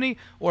symphony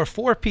or a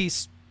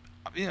 4-piece,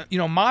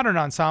 modern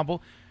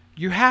ensemble,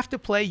 you have to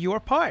play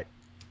your part.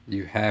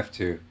 You have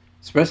to,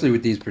 especially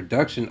with these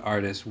production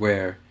artists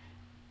where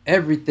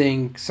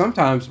everything,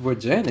 sometimes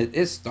with Janet,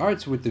 it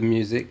starts with the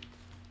music.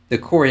 The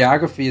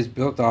choreography is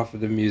built off of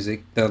the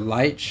music. The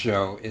light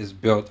show is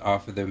built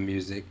off of the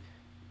music.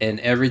 And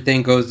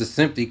everything goes to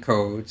Simply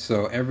Code.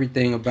 So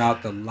everything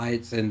about the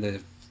lights and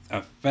the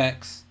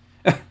effects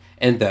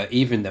and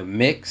even the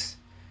mix.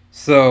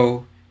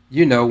 So,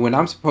 when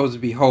I'm supposed to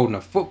be holding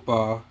a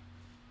football,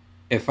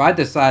 if I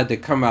decide to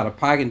come out of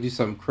pocket and do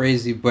something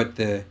crazy, but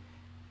the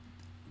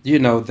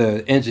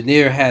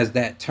engineer has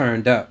that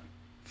turned up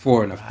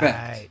for an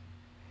effect.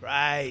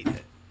 Right.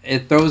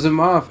 It throws them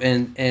off.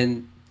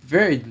 And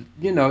very,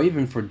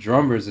 even for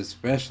drummers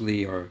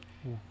especially, or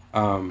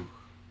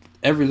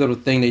every little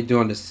thing they do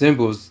on the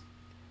cymbals,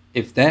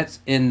 if that's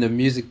in the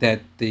music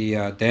that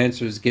the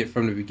dancers get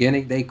from the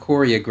beginning, they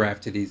choreograph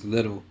to these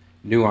little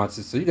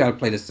nuances. So you got to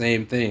play the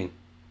same thing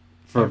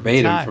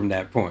verbatim from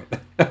that point.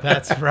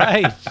 That's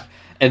right.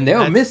 And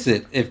they'll miss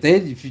it if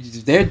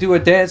they do a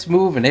dance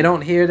move and they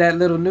don't hear that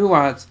little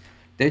nuance.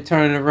 They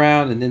turn it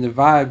around and then the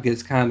vibe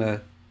gets kind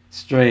of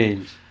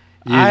strange.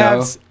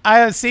 I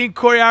have seen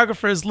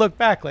choreographers look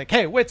back like,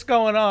 hey, what's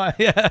going on?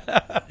 They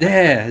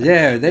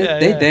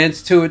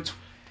dance to it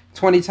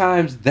 20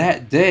 times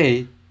that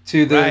day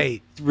to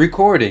the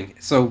recording.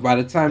 So by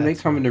the time they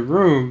come in the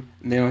room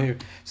and they don't hear.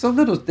 So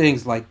little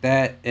things like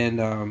that.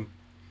 And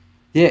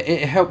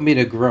it helped me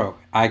to grow.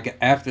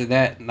 After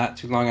that, not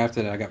too long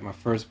after that, I got my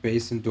first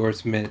bass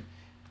endorsement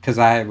because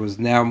I was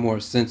now more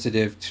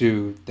sensitive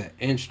to the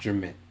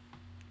instrument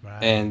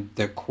and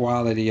the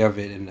quality of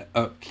it and the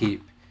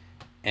upkeep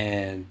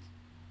and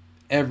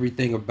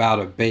everything about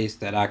a bass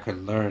that I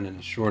could learn in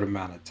a short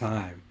amount of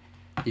time,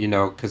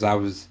 because I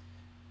was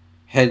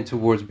heading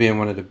towards being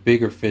one of the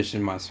bigger fish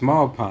in my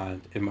small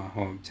pond in my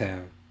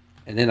hometown.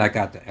 And then I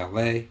got to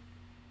LA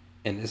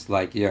and it's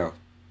like,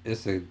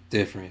 it's a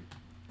different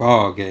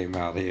ball game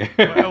out here.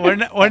 we're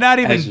not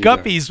even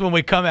guppies when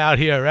we come out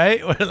here,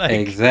 right? We're like,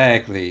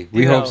 exactly.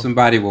 We hope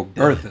somebody will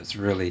birth us,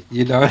 really.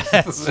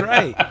 That's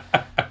right.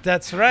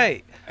 That's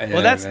right. Yeah,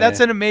 well, that's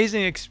an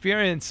amazing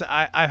experience.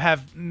 I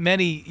have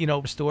many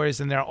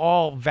stories, and they're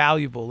all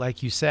valuable,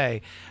 like you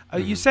say.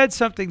 You said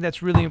something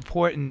that's really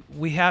important.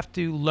 We have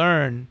to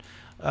learn,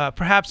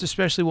 perhaps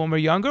especially when we're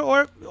younger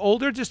or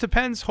older. Just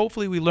depends.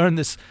 Hopefully, we learn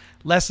this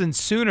lesson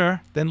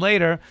sooner than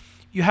later.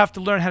 You have to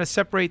learn how to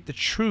separate the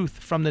truth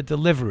from the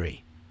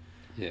delivery.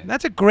 Yeah. And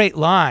that's a great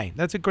line.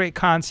 That's a great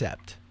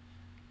concept.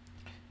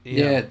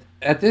 Yeah,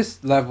 at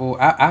this level,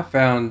 I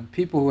found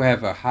people who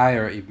have a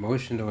higher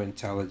emotional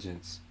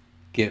intelligence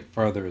get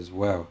further as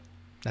well.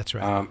 That's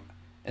right.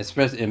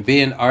 Especially in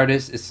being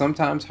artists, it's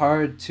sometimes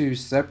hard to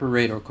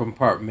separate or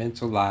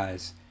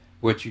compartmentalize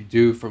what you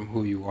do from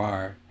who you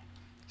are.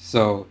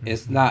 So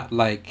it's not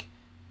like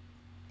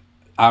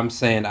I'm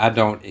saying I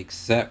don't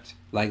accept.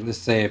 Like, let's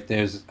say if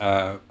there's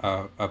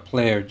a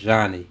player,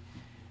 Johnny,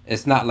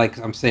 it's not like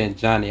I'm saying,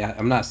 Johnny,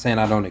 I'm not saying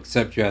I don't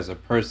accept you as a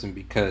person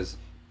because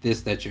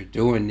this that you're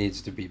doing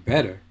needs to be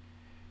better,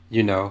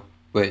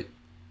 but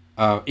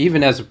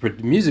even as a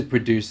music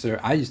producer,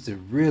 I used to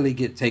really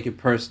get taken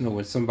personal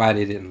when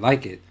somebody didn't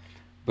like it.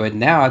 But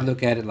now I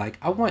look at it like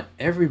I want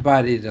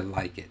everybody to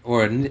like it,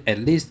 or at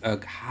least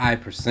a high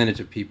percentage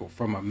of people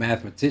from a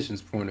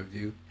mathematician's point of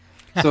view.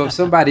 So if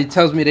somebody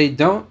tells me they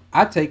don't,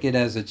 I take it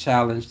as a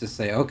challenge to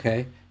say,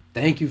 okay,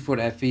 thank you for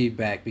that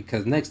feedback,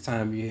 because next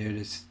time you hear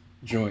this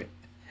joint,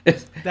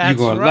 that's you're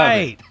going to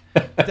love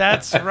it.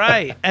 That's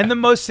right. And the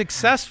most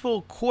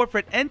successful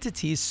corporate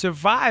entities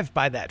survive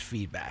by that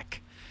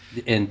feedback.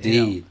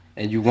 Indeed.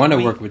 And you want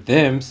to work with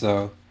them,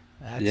 so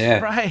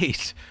that's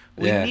right.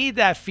 We need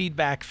that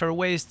feedback for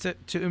ways to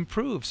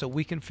improve, so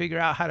we can figure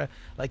out how to,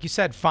 like you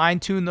said,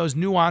 fine-tune those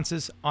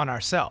nuances on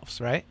ourselves,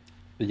 right?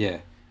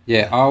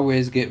 Yeah,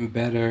 always getting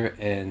better,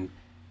 and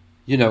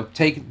not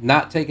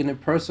taking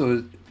it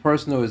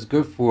personal is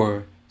good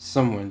for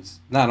someone's,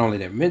 not only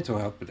their mental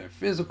health but their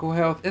physical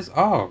health. It's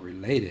all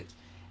related,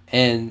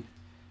 and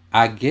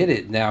I get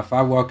it now. If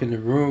I walk in the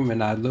room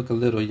and I look a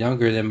little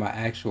younger than my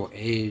actual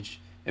age,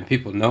 and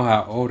people know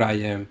how old I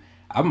am,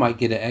 I might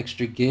get an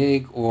extra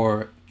gig,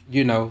 or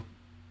now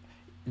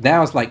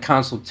it's like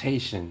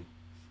consultation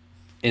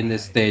in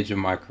this stage of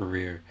my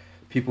career.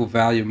 People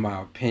value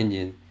my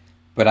opinion.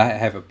 But I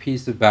have a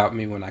piece about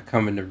me when I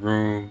come in the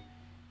room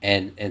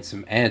and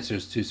some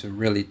answers to some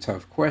really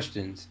tough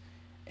questions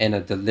and a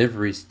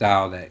delivery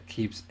style that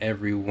keeps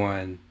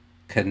everyone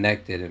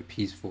connected and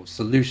peaceful,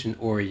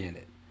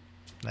 solution-oriented.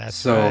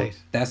 That's right.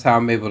 That's how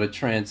I'm able to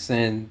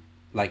transcend,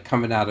 like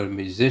coming out of a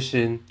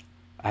musician.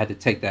 I had to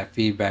take that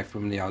feedback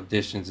from the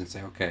auditions and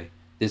say, okay,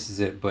 this is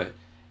it. But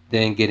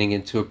then getting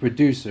into a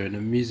producer and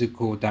a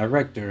musical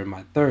director in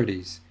my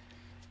 30s.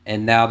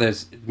 And now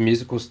there's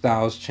musical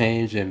styles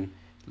change and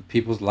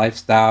people's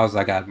lifestyles.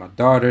 I got my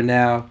daughter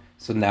now,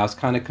 so now it's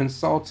kind of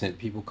consultant.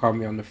 People call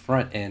me on the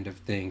front end of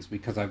things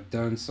because I've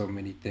done so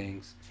many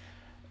things,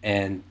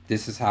 and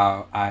this is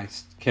how I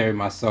carry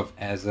myself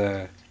as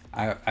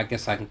I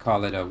guess I can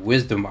call it a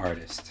wisdom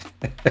artist.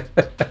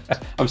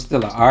 I'm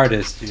still an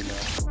artist,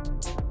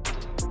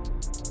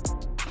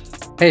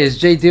 Hey, it's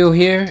J Deal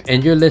here,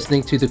 and you're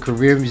listening to the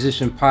Career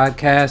Musician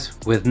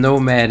Podcast with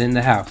Nomad in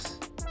the house.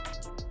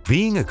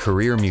 Being a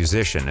career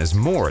musician is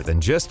more than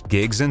just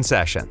gigs and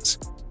sessions.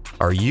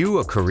 Are you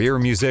a career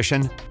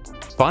musician?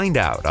 Find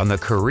out on the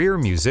Career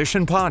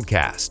Musician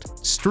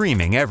Podcast,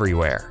 streaming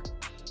everywhere.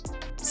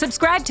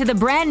 Subscribe to the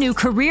brand new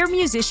Career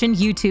Musician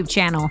YouTube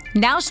channel,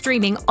 now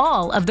streaming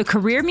all of the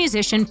Career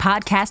Musician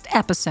Podcast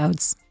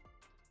episodes.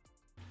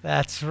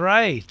 That's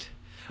right.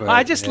 Well,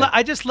 I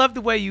just love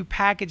the way you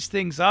package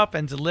things up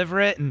and deliver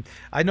it. And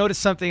I noticed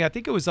something, I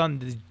think it was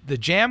on the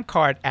Jam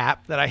Card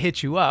app that I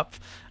hit you up.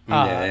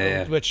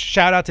 Which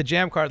shout out to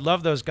Jam Card.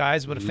 Love those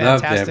guys. What a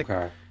fantastic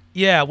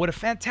Yeah, what a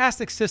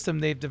fantastic system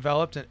they've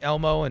developed, and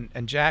Elmo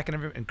and Jack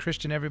and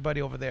Christian,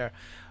 everybody over there.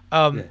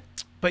 Yeah.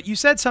 But you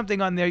said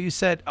something on there. You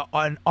said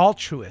an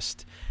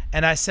altruist.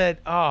 And I said,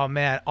 oh,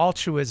 man,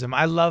 altruism.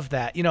 I love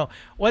that. You know,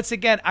 once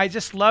again, I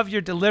just love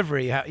your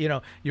delivery. You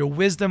know, your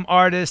wisdom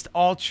artist,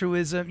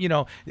 altruism, you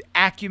know,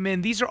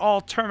 acumen. These are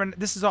all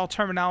this is all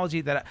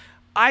terminology that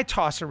I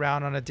toss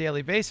around on a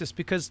daily basis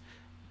because,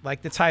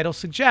 like the title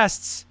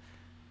suggests,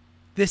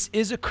 this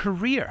is a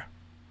career.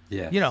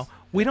 Yes. You know,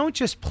 we don't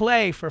just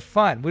play for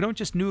fun. We don't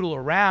just noodle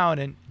around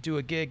and do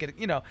a gig,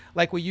 you know,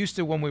 like we used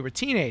to when we were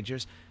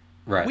teenagers.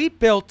 Right. We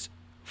built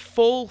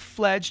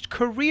full-fledged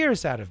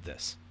careers out of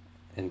this.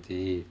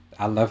 Indeed.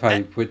 I love how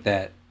you put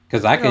that.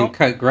 Because I can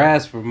cut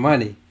grass for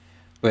money,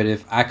 but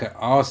if I could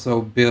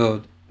also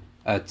build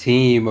a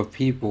team of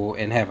people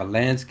and have a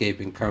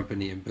landscaping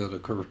company and build a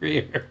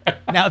career.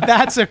 Now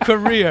that's a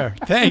career.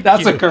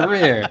 That's a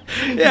career.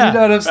 Yeah, you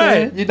know what I'm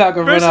saying? right. You're not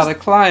going to run out of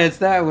clients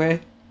that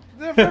way.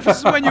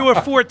 Versus when you were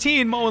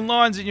 14 mowing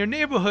lawns in your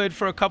neighborhood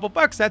for a couple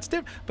bucks, that's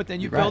different. But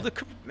then you build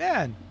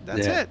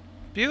that's it.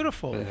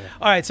 Beautiful. Yeah.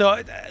 All right.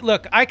 So,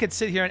 look, I could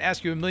sit here and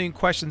ask you a million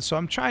questions. So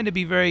I'm trying to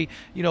be very,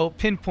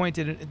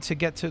 pinpointed to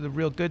get to the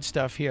real good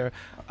stuff here.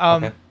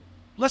 Okay.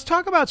 Let's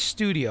talk about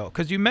studio,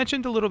 because you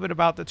mentioned a little bit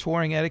about the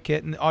touring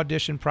etiquette and the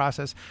audition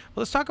process.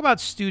 But let's talk about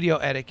studio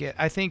etiquette.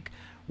 I think,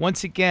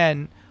 once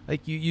again,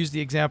 like you used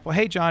the example,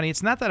 hey, Johnny,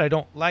 it's not that I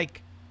don't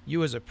like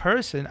you as a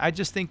person. I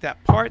just think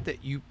that part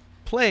that you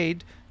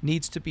played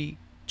needs to be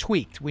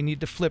tweaked. We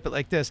need to flip it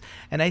like this.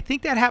 And I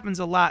think that happens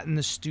a lot in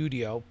the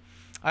studio.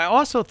 I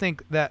also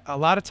think that a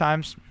lot of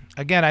times,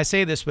 again, I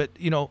say this, but,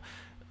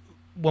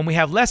 when we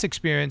have less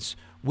experience,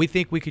 we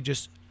think we could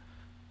just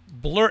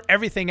blurt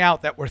everything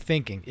out that we're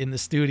thinking in the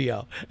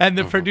studio. And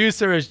the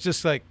producer is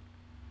just like,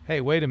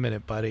 hey, wait a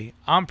minute, buddy.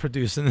 I'm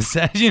producing this,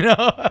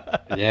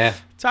 Yeah.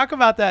 Talk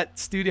about that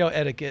studio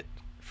etiquette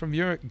from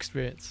your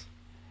experience.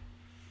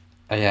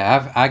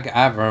 Yeah,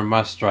 I've earned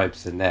my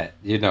stripes in that,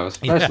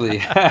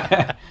 especially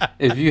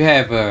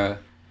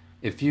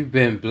if you've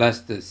been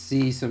blessed to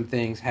see some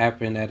things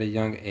happen at a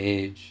young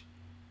age.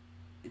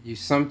 You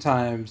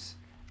sometimes,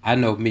 I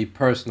know me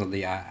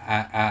personally,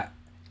 I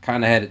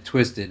kind of had it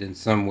twisted in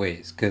some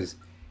ways because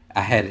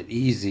I had it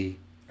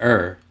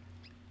easier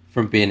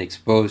from being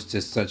exposed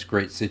to such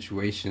great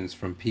situations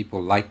from people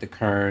like the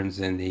Kerns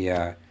and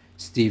the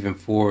Stephen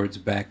Fords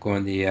back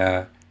on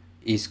the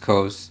East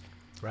Coast.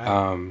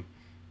 Right.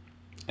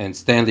 And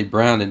Stanley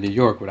Brown in New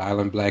York with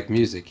Island Black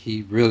Music.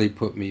 He really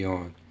put me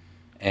on.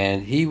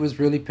 And he was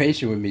really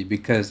patient with me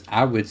because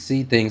I would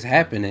see things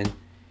happening.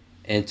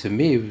 And to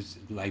me, it was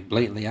like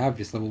blatantly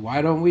obvious. Like, well,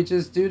 why don't we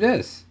just do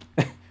this?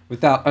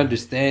 Without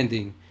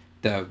understanding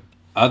the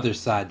other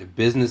side, the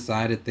business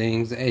side of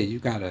things. Hey, you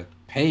got to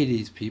pay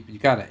these people. You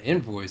got to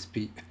invoice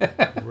people.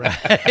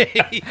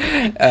 Right.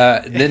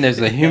 Then there's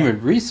a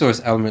human resource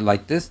element.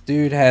 Like this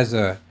dude has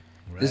a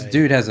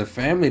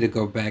family to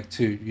go back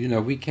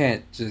to. We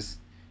can't just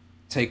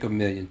take a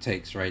million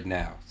takes right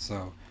now.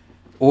 So,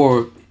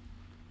 or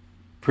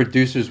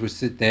producers would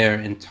sit there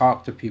and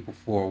talk to people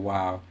for a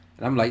while,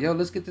 and I'm like, yo,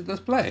 let's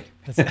play.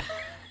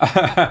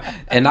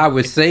 And I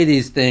would say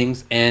these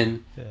things,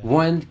 and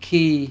one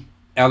key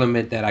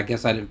element that I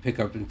guess I didn't pick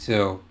up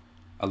until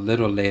a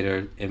little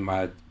later in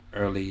my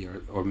early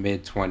or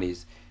mid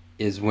 20s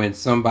is when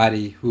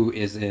somebody who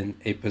is in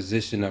a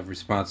position of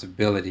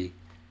responsibility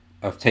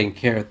of taking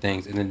care of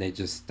things, and then they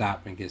just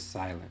stop and get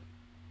silent.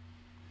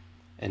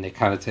 And they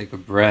kind of take a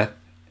breath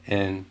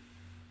and,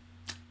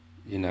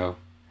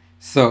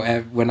 So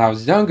when I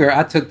was younger,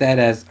 I took that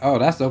as, oh,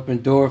 that's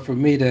open door for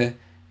me to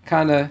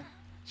kind of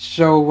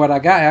show what I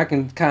got. I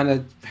can kind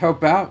of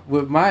help out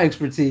with my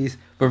expertise.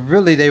 But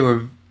really, they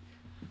were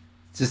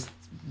just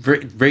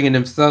bringing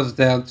themselves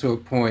down to a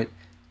point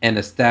and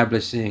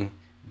establishing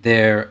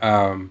their,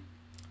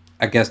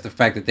 I guess, the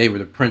fact that they were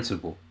the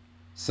principal.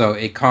 So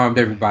it calmed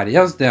everybody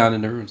else down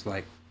in the room. It's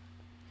like,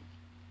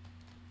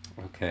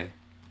 okay.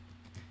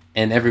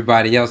 And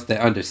everybody else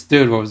that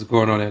understood what was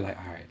going on, they're like,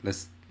 all right,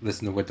 let's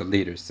listen to what the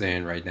leader's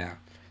saying right now.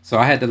 So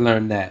I had to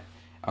learn that.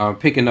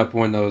 Picking up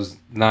on those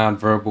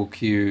nonverbal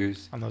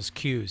cues. On those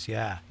cues,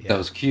 yeah.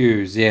 Those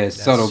cues, yeah,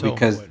 it's subtle so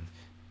because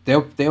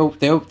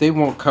important. They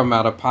won't come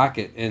out of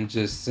pocket and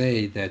just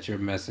say that you're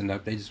messing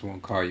up. They just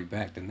won't call you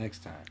back the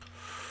next time.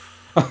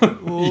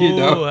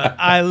 Ooh,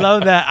 I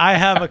love that. I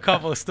have a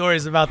couple of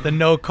stories about the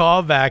no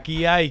callback.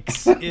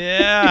 Yikes!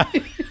 Yeah.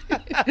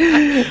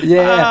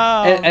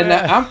 Yeah, oh,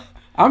 and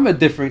I'm a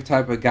different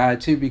type of guy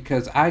too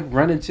because I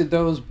run into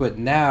those, but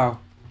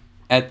now,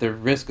 at the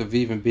risk of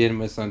even being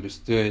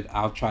misunderstood,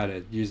 I'll try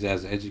to use it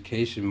as an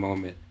education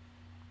moment,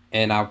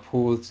 and I'll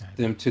pull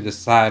them to the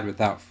side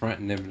without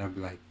fronting them, and I'll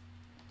be like,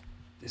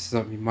 "This is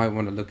something you might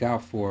want to look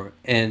out for."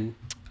 And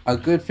a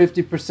good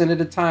 50% of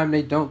the time,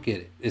 they don't get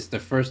it. It's the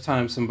first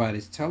time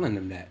somebody's telling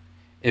them that.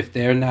 If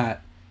they're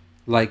not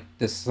like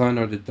the son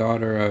or the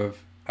daughter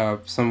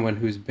of someone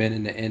who's been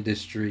in the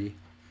industry,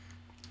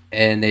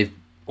 and they've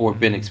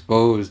been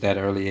exposed at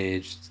early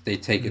age, they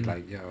take it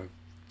like, yo,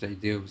 J.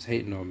 Deal was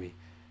hating on me.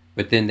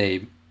 But then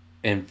they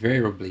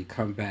invariably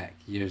come back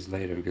years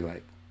later and be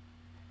like,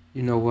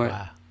 you know what?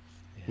 Wow.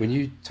 When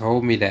you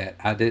told me that,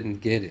 I didn't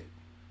get it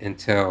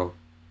until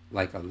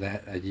like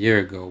a year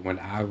ago when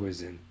I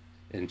was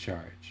in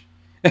charge.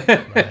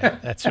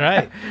 Right. That's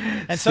right.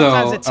 And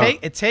sometimes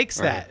it takes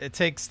right,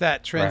 that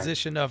right.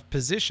 transition of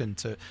position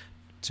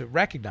to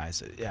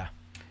recognize it. Yeah.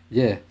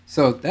 Yeah.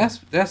 So that's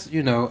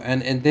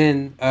and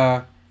then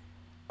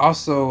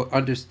also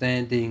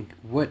understanding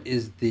what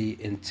is the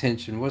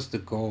intention, what's the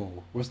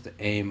goal, what's the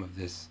aim of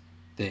this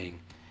thing,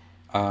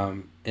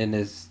 and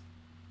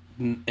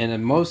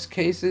in most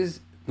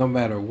cases, no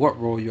matter what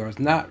role you are, it's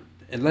not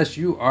unless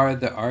you are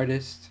the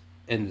artist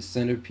and the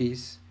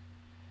centerpiece.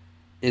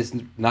 It's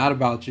not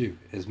about you.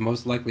 It's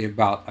most likely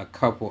about a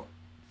couple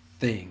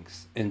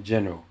things in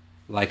general,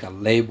 like a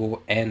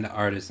label and the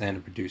artist and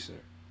the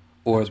producer,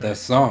 or That's the right.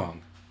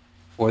 song,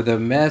 or the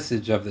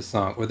message of the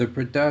song, or the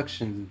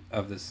production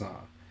of the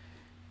song.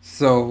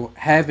 So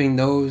having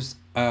those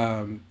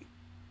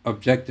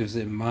objectives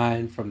in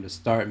mind from the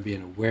start and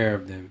being aware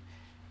of them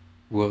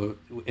will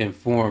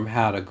inform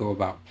how to go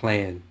about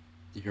playing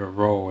your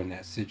role in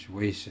that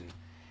situation.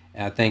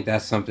 And I think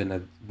that's something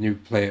that new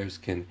players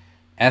can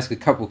ask a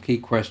couple key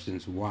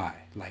questions. Why?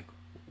 Like,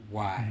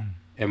 why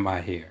am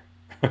I here?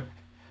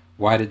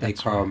 Why did they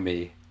That's call right.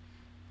 me?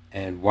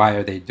 And why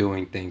are they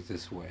doing things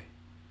this way?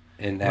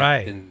 And that,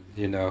 Right. and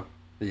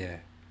yeah.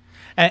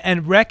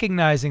 And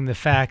recognizing the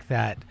fact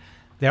that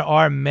there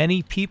are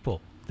many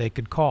people they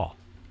could call.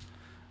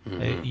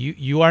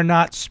 You are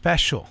not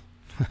special.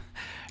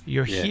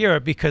 You're Yeah. here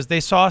because they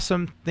saw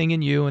something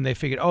in you and they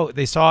figured, oh,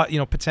 they saw,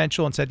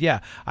 potential and said, yeah,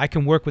 I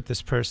can work with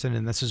this person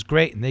and this is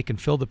great and they can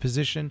fill the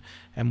position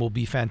and will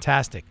be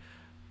fantastic.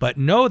 But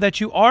know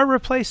that you are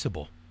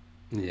replaceable.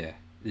 Yeah.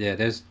 Yeah.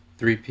 There's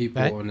 3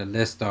 people Right. on the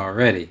list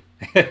already.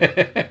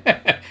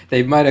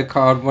 They might have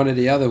called one of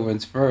the other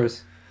ones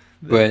first,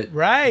 but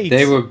Right.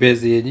 they were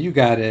busy and you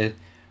got it.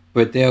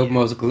 But they'll Yeah.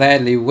 most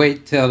gladly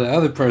wait till the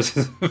other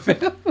person's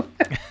available.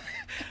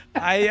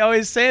 I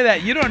always say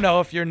that you don't know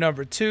if you're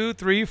number 2,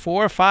 3,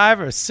 4, 5,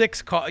 or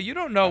 6 call. You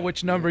don't know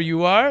which number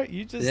you are.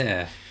 You just,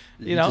 Yeah.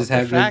 You know, just the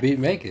have fact- to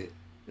make it.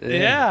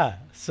 yeah.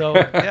 So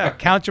yeah,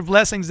 count your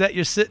blessings that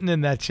you're sitting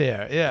in that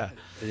chair. Yeah.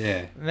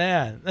 Yeah.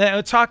 Man,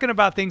 talking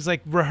about things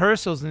like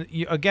rehearsals, and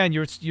again,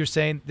 you're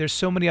saying there's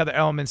so many other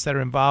elements that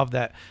are involved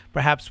that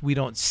perhaps we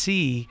don't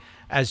see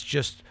as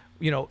just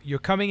you're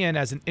coming in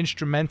as an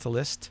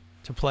instrumentalist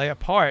to play a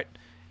part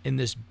in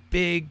this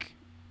big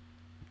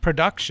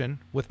production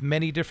with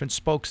many different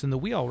spokes in the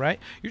wheel, right?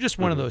 You're just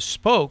one of those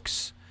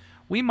spokes.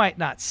 We might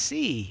not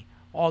see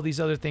all these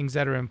other things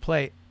that are in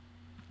play.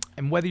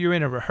 And whether you're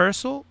in a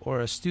rehearsal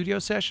or a studio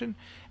session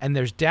and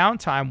there's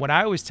downtime, what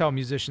I always tell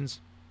musicians,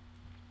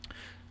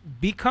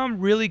 become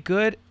really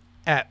good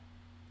at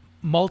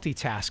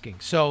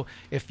multitasking. So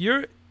if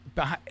you're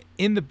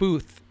in the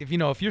booth, if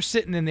you're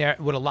sitting in there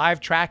with a live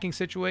tracking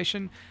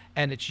situation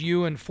and it's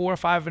you and 4 or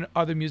 5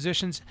 other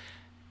musicians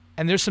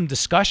and there's some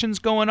discussions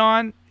going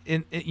on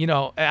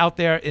out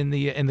there in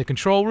the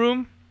control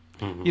room,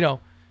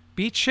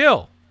 be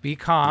chill, be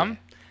calm.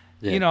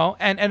 Yeah.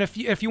 And if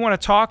you want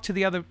to talk to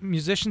the other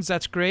musicians,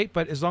 that's great.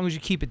 But as long as you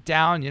keep it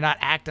down, you're not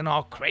acting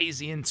all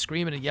crazy and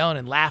screaming and yelling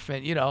and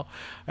laughing,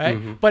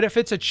 right? But if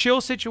it's a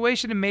chill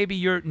situation and maybe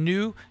you're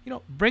new,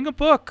 bring a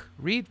book,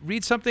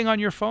 read something on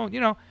your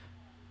phone,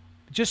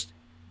 just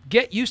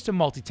get used to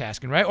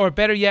multitasking, right? Or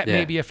better yet, Yeah.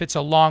 maybe if it's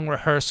a long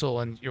rehearsal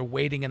and you're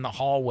waiting in the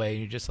hallway and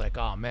you're just like,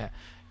 oh man,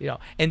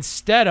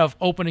 instead of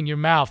opening your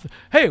mouth,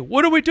 hey,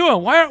 what are we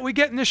doing? Why aren't we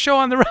getting this show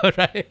on the road,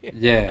 right?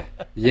 Yeah.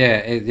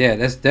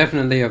 That's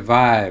definitely a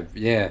vibe.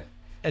 Yeah.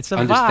 It's a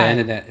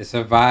Understanding vibe. that it's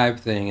a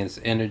vibe thing, it's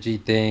an energy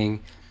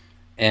thing,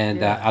 and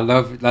Yeah. I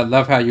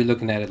love how you're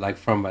looking at it like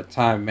from a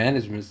time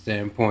management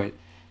standpoint.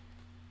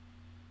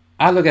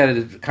 I look at it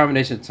as a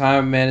combination of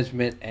time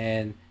management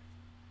and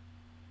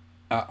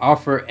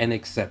offer and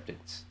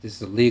acceptance. This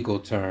is a legal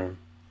term,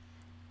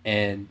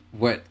 and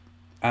what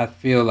I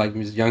feel like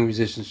young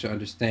musicians should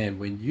understand: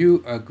 when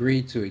you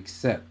agree to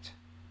accept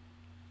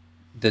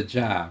the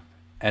job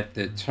at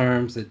the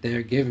terms that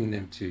they're giving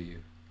them to you,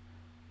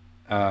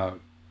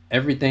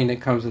 everything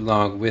that comes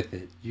along with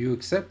it, you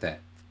accept that.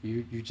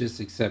 You just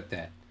accept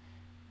that,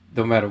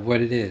 no matter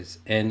what it is.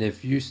 And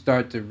if you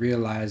start to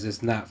realize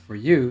it's not for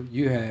you,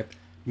 you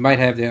might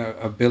have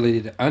the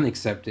ability to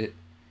unaccept it,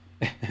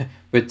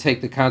 but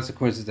take the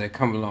consequences that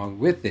come along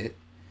with it.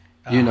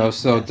 So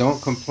Yes.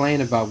 don't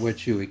complain about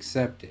what you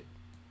accepted.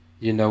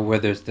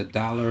 Whether it's the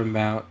dollar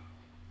amount,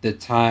 the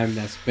time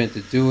that's spent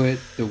to do it,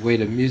 the way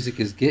the music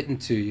is getting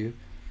to you.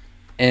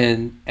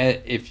 And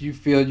if you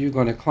feel you're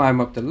going to climb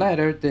up the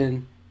ladder,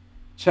 then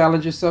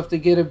challenge yourself to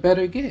get a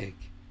better gig.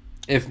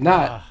 If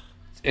not,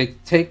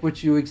 take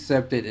what you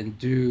accepted and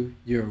do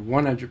your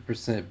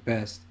 100%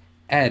 best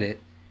at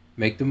it.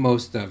 Make the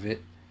most of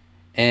it.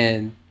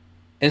 And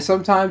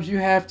sometimes you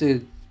have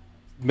to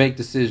make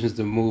decisions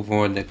to move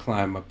on to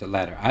climb up the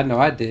ladder. I know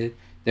I did.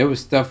 There was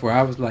stuff where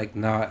I was like,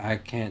 no, I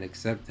can't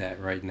accept that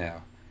right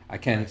now. I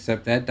can't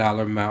accept that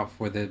dollar amount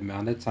for the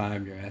amount of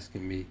time you're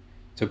asking me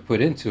to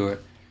put into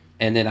it.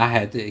 And then I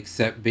had to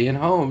accept being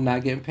home,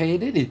 not getting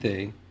paid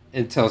anything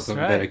until That's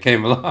something right. better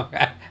came along.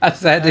 I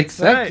just had to That's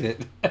accept right.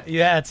 it.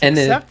 Yeah, it's And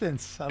then,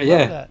 acceptance. I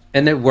love that.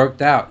 and it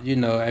worked out,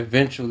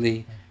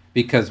 eventually,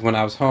 because when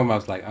I was home, I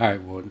was like, all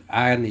right, well,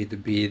 I need to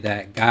be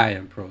that guy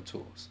in Pro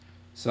Tools.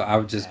 So I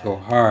would just go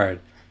hard,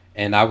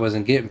 and I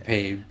wasn't getting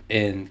paid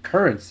in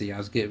currency. I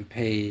was getting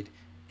paid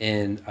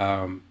in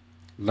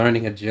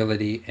learning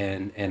agility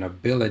and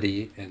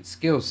ability and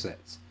skill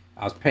sets.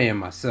 I was paying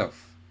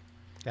myself.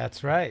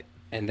 That's right.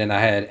 And then I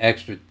had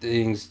extra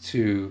things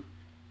to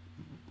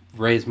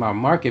raise my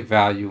market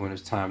value when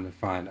it's time to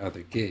find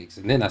other gigs.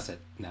 And then I said,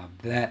 now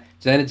that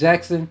Janet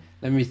Jackson,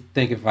 let me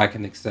think if I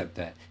can accept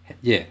that.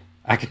 Yeah,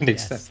 I can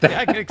accept that. Yeah,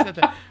 I can accept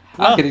that.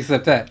 I can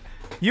accept that.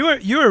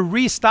 You're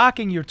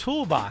restocking your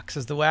toolbox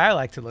is the way I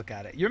like to look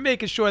at it. You're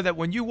making sure that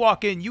when you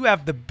walk in, you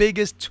have the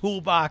biggest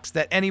toolbox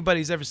that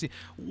anybody's ever seen.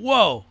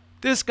 Whoa,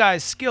 this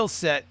guy's skill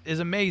set is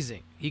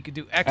amazing. He could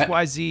do X,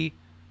 Y, Z,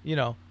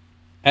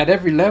 At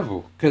every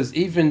level, because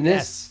even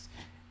this,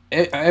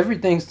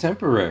 everything's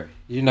temporary.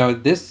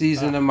 This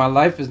season of my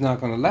life is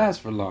not going to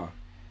last for long.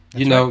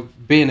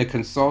 Being a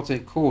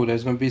consultant, cool.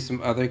 There's going to be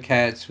some other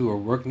cats who are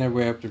working their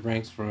way up the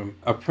ranks from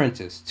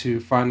apprentice to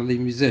finally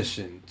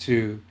musician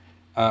to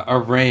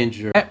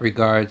arranger. In that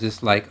regards,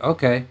 it's like,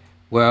 okay,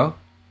 well,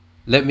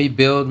 let me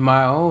build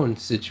my own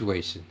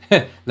situation.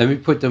 Let me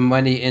put the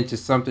money into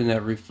something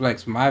that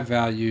reflects my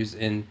values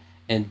and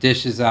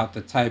dishes out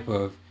the type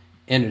of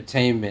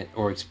entertainment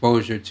or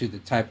exposure to the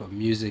type of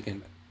music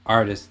and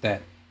artists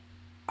that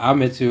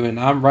I'm into, and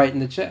I'm writing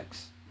the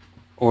checks,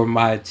 or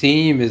my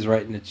team is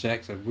writing the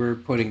checks, and we're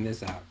putting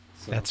this out.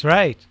 So. That's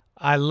right.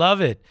 I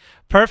love it.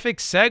 Perfect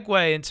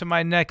segue into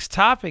my next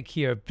topic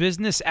here: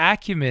 business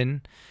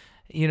acumen.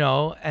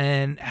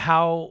 And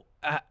how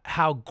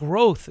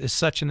growth is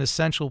such an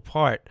essential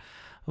part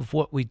of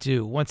what we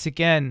do. Once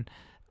again,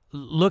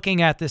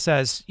 looking at this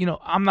as,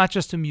 I'm not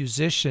just a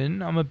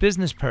musician, I'm a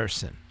business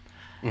person.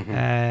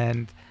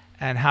 Mm-hmm.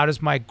 And how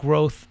does my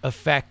growth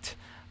affect,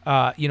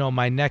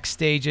 my next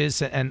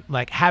stages, and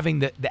like having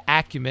the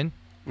acumen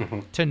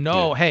to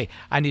know, hey,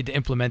 I need to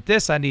implement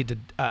this. I need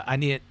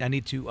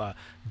to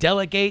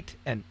delegate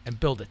and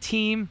build a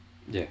team.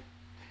 Yeah.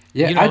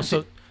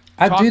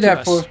 I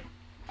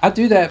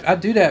do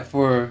that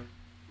for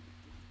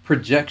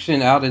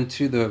projection out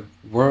into the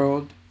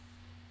world,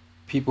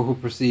 people who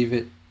perceive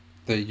it,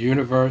 the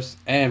universe,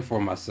 and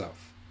for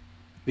myself.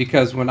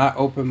 Because when I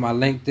open my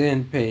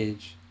LinkedIn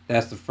page,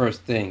 that's the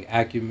first thing: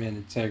 acumen,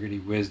 integrity,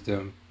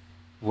 wisdom,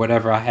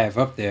 whatever I have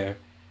up there.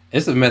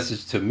 It's a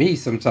message to me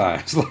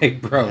sometimes. Like,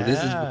 bro,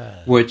 This is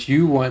what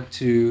you want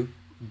to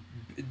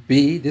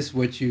be. This is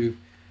what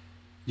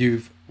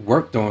you've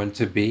worked on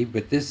to be,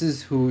 but this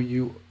is who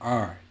you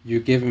are.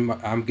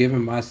 I'm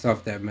giving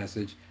myself that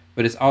message,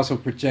 but it's also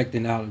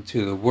projecting out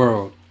into the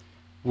world.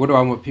 What do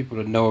I want people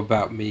to know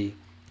about me?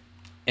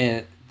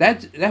 And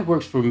that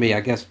works for me.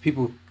 I guess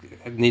people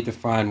need to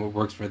find what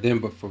works for them,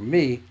 but for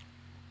me,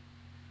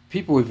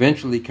 people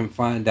eventually can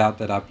find out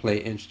that I play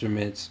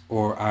instruments,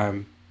 or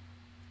I'm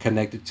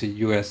connected to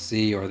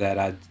USC, or that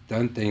I've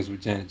done things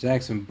with Janet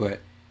Jackson, but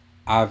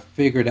I've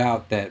figured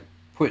out that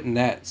putting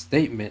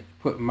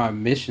my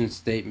mission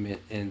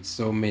statement in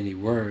so many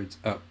words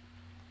up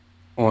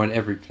on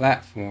every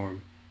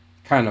platform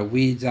kind of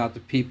weeds out the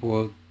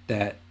people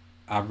that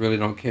I really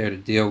don't care to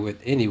deal with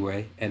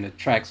anyway, and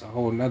attracts a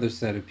whole nother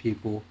set of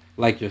people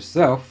like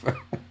yourself.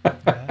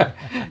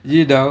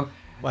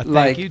 Well,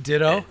 thank you,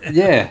 ditto.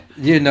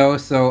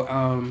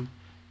 So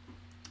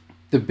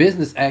the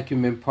business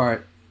acumen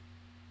part,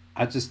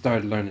 I just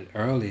started learning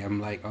early.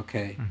 I'm like,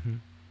 okay,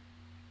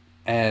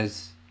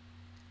 as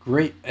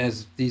great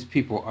as these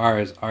people are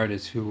as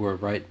artists who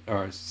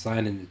are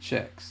signing the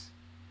checks,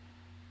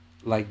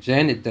 like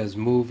Janet does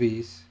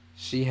movies,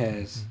 she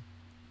has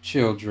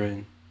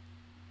children,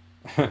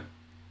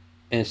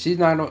 and she's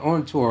not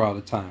on tour all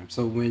the time.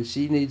 So when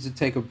she needs to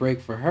take a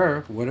break for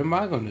her, what am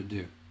I going to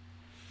do?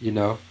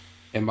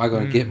 Am I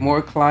going to get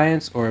more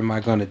clients, or am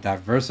I going to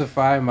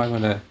diversify? Am I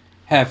going to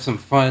have some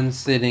fun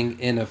sitting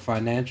in a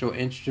financial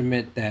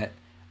instrument that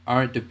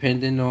aren't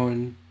dependent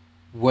on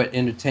what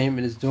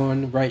entertainment is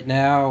doing right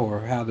now,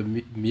 or how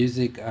the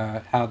music,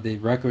 how the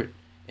record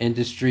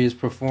industry is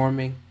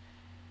performing?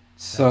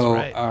 So,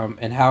 right.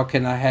 And how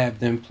can I have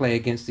them play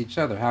against each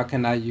other? How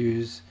can I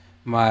use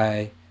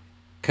my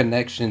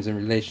connections and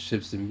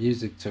relationships in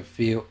music to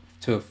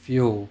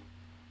fuel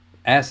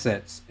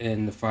assets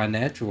in the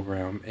financial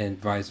realm, and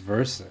vice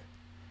versa?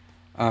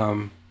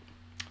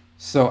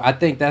 So I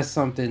think that's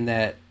something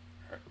that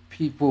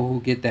people who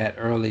get that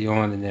early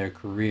on in their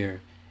career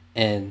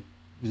and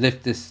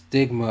lift the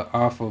stigma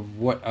off of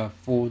what a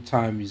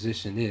full-time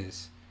musician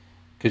is.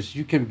 Because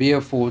you can be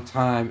a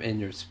full-time in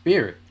your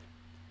spirit,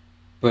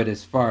 but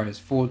as far as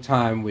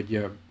full-time with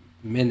your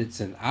minutes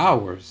and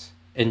hours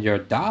and your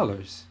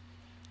dollars,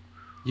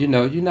 you're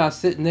not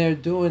sitting there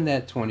doing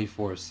that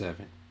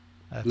 24/7.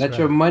 Let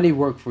your money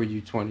work for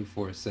you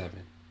 24/7.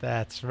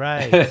 That's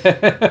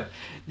right.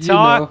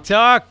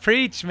 Talk,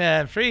 preach,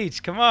 man,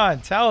 preach. Come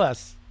on, tell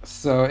us.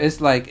 So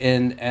it's like,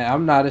 and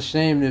I'm not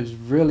ashamed. It was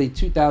really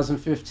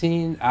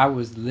 2015. I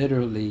was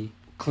literally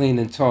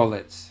cleaning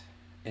toilets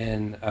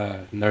in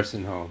a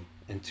nursing home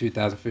in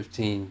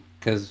 2015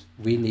 because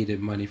we needed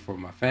money for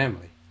my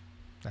family.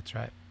 That's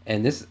right.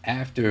 And this is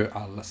after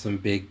some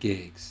big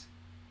gigs,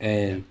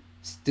 and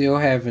still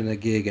having a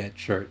gig at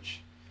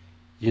church,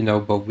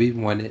 but we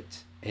wanted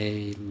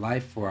a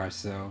life for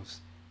ourselves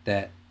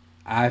that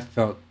I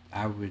felt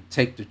I would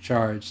take the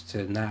charge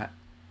to not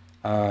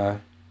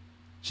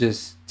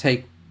just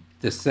take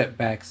the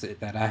setbacks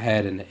that I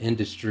had in the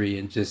industry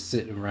and just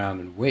sit around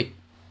and wait.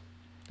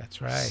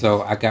 That's right.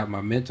 So I got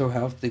my mental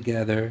health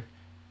together,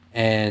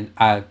 and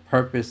I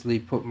purposely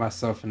put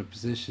myself in a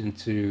position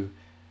to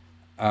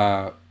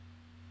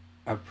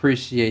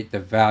appreciate the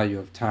value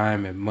of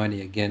time and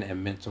money again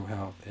and mental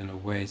health in a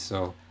way.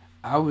 So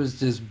I was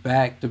just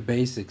back to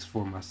basics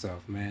for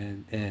myself,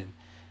 man, and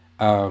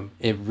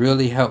it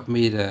really helped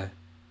me to.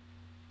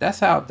 That's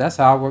how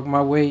I worked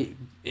my way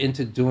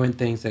into doing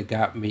things that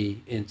got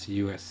me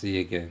into USC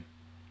again.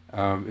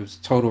 It was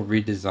total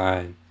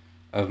redesign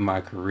of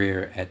my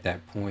career at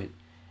that point,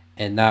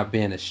 and not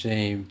being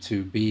ashamed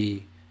to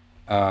be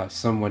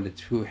someone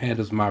who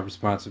handles my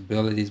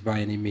responsibilities by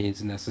any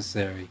means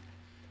necessary,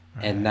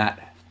 and not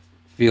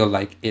feel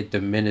like it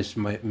diminished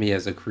me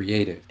as a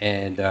creative.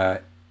 And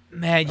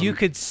man, you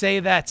could say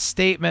that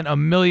statement a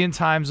million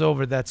times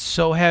over. That's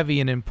so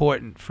heavy and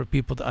important for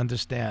people to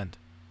understand.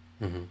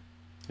 Mm-hmm.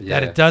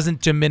 That it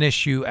doesn't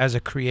diminish you as a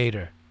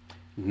creator.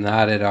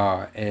 Not at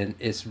all. And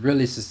it's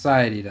really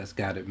society that's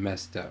got it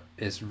messed up.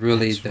 It's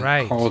really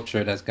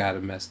culture that's got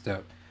it messed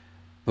up.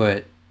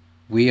 But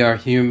we are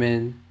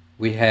human.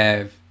 We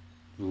have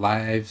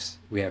lives.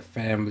 We have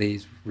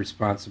families,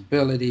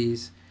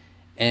 responsibilities.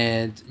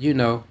 And,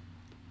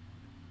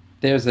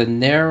 there's a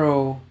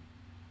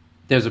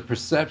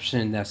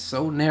perception that's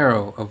so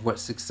narrow of what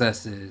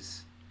success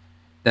is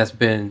that's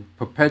been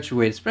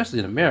perpetuated, especially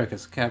in America.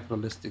 It's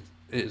capitalistic.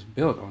 It's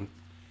built on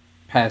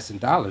passing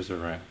dollars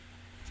around.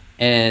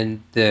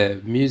 And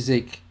the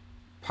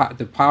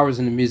powers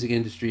in the music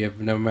industry have,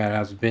 no matter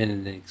how it's been,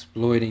 and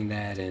exploiting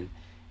that and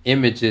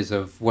images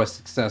of what's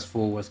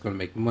successful, what's going to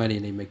make money,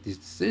 and they make these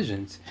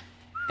decisions.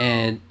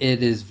 And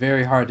it is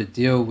very hard to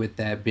deal with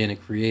that being a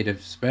creative,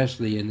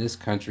 especially in this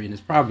country, and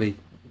it's probably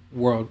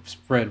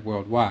spread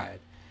worldwide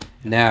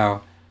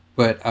now.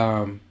 But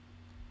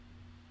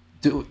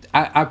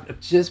I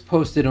just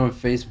posted on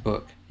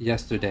Facebook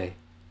yesterday.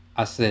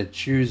 I said,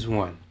 choose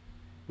one.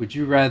 Would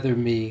you rather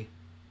me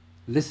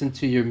listen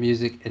to your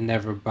music and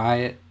never buy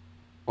it,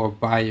 or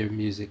buy your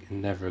music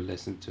and never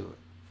listen to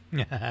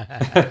it?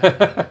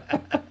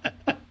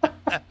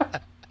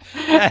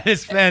 That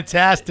is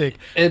fantastic.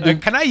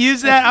 Can I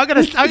use that? I'm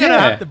gonna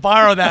have to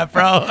borrow that,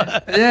 bro.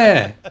 I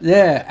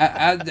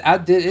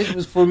did. It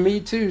was for me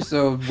too.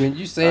 So when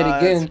you say it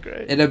again,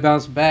 it'll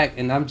bounce back,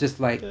 and I'm just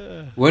like,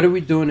 what are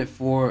we doing it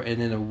for?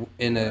 And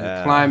in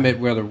a climate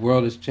where the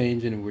world is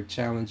changing and we're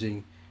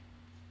challenging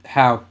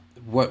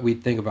what we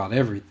think about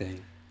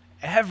everything.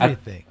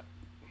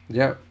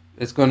 Yep.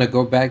 It's going to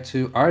go back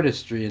to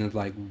artistry, and it's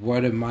like,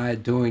 what am I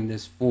doing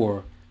this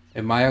for?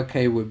 Am I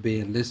okay with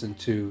being listened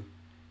to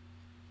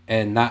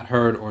and not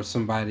heard, or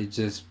somebody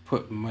just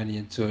put money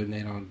into it and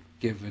they don't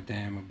give a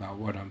damn about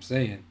what I'm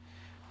saying?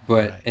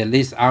 But at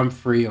least I'm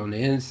free on the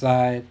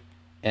inside,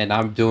 and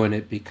I'm doing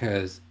it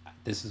because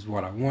this is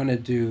what I want to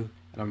do,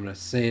 and I'm going to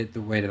say it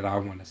the way that I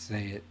want to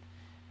say it.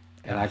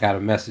 And I got a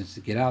message to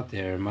get out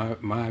there in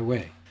my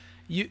way.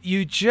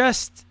 You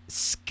just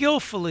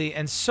skillfully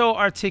and so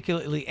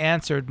articulately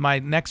answered my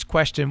next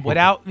question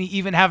without me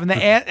even having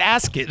to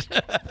ask it.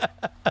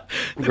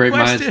 Great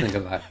minds think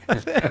alike.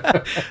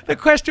 The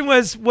question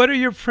was, what are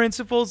your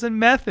principles and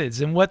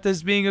methods, and what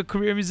does being a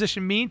career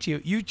musician mean to you?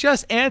 You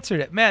just answered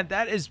it. Man,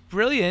 that is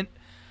brilliant.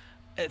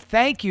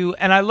 Thank you.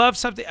 And I love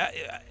something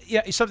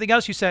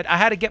else you said. I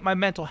had to get my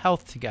mental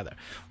health together,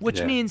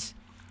 which means...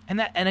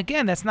 And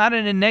again, that's not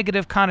in a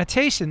negative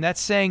connotation. That's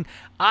saying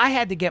I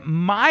had to get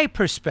my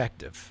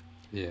perspective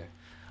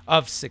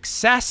of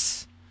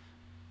success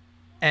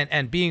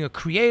and being a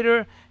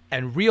creator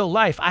and real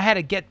life. I had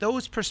to get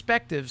those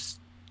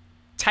perspectives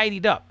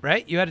tidied up,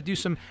 right? You had to do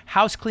some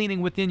house cleaning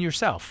within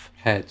yourself.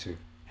 Had to,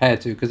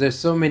 because there's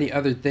so many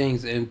other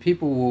things. And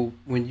people will,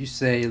 when you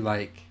say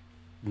like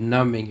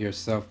numbing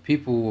yourself,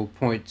 people will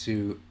point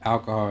to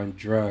alcohol and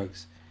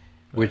drugs,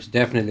 which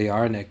definitely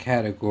are in that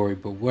category.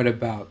 But what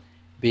about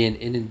being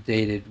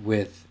inundated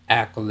with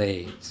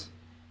accolades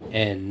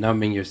and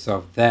numbing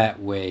yourself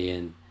that way?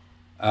 And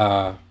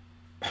the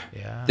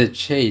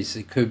chase,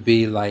 it could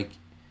be like,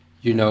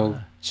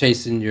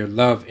 chasing your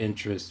love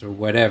interest or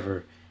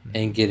whatever,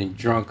 and getting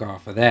drunk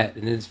off of that.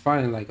 And then it's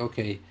finally like,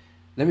 okay,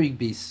 let me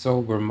be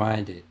sober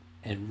minded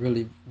and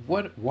really,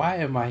 why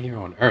am I here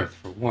on earth,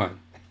 for one?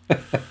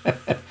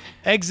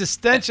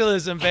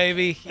 Existentialism,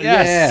 baby.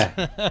 Yes.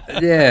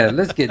 Yeah.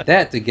 Let's get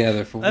that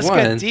together for one. Let's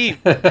get deep.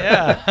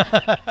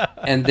 Yeah.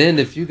 And then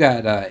if you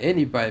got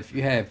if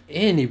you have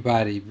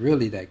anybody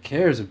really that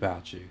cares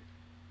about you,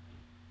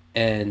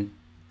 and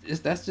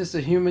that's just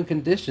a human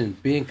condition,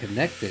 being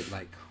connected.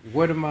 Like,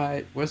 what is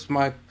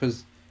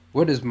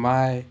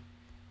my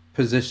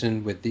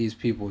position with these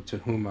people to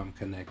whom I'm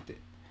connected?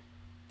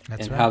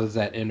 That's and right. how does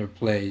that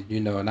interplay?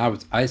 And I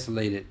was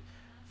isolated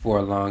for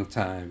a long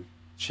time,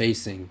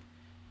 chasing.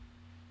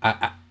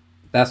 I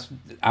that's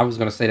I was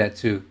gonna say that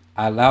too.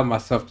 I allowed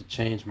myself to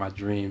change my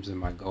dreams and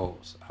my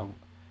goals.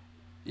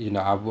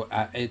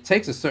 It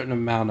takes a certain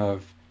amount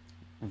of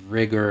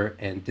rigor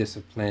and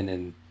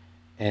discipline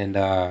and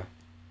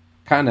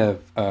kind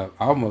of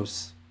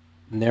almost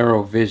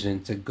narrow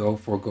vision to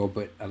forego,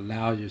 but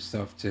allow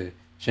yourself to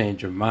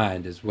change your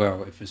mind as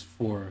well if it's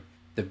for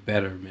the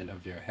betterment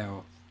of your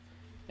health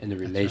and the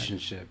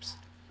relationships.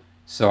 Right.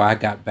 So I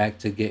got back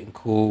to getting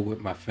cool with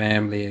my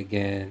family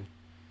again.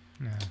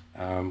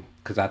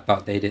 Because I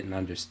thought they didn't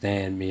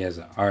understand me as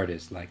an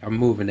artist. Like, I'm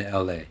moving to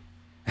LA.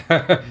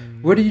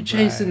 What are you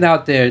chasing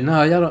out there?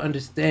 No, y'all don't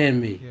understand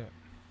me.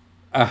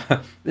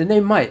 Yeah. And they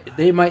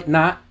might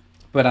not.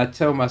 But I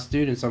tell my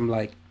students, I'm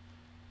like,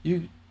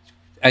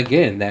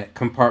 that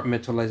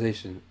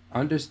compartmentalization.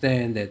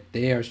 Understand that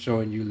they are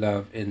showing you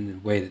love in the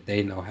way that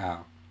they know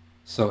how.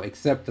 So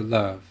accept the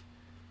love,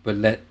 but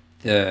let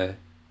the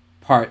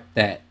part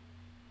that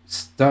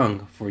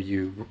stung for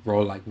you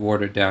roll like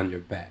water down your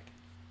back.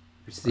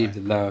 Receive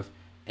the love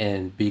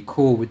and be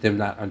cool with them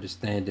not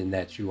understanding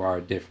that you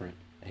are different,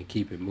 and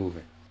keep it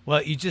moving.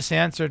 Well, you just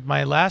answered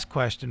my last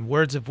question,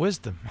 words of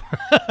wisdom.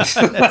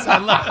 I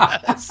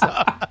love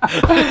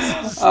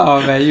that.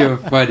 Oh, man, you're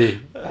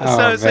funny.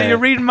 So you're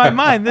reading my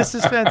mind. This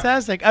is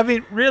fantastic. I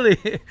mean,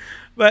 really,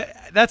 but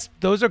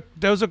those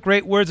are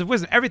great words of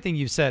wisdom. Everything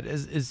you said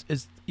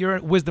is you're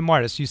a wisdom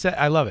artist. You said,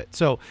 I love it.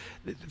 So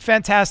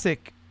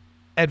fantastic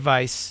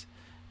advice,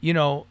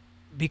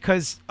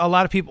 because a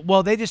lot of people,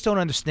 well, they just don't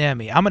understand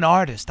me. I'm an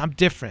artist. I'm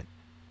different.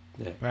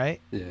 Yeah. Right?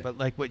 Yeah. But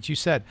like what you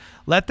said,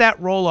 let that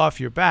roll off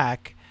your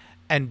back,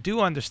 and do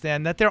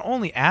understand that they're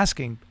only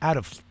asking out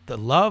of the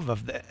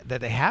love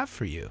that they have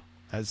for you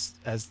as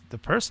the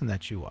person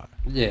that you are.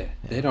 Yeah,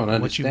 they don't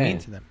understand what you mean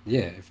to them.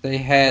 Yeah, if they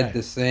had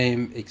the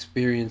same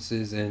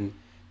experiences and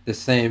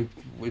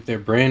if their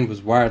brain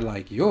was wired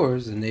like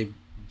yours and they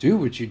do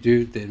what you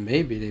do, then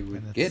maybe they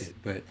would get it.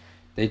 But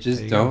they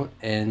just don't,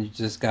 and you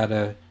just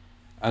gotta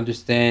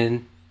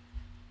understand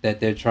that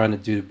they're trying to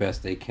do the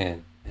best they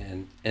can,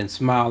 and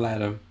smile at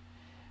them.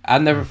 I'll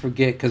never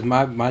forget, because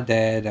my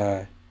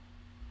dad,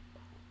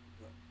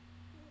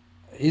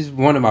 he's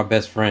one of my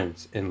best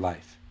friends in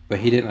life, but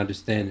he didn't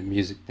understand the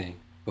music thing.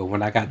 But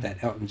when I got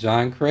that Elton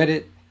John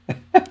credit,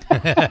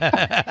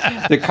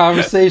 the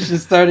conversation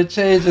started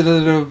changing a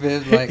little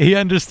bit. Like, he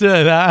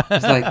understood, huh?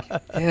 It's like,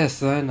 yeah,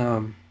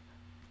 son,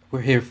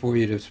 we're here for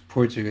you to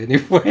support you any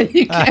way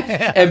you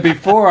can. And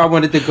before I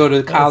wanted to go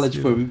to college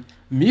for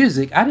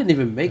music, I didn't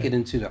even make it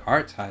into the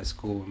arts high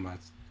school in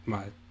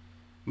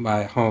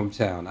my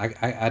hometown.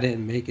 I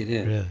didn't make it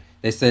in. Really?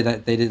 They said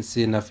that they didn't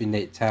see enough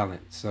innate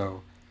talent.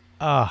 So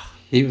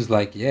he was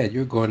like, yeah,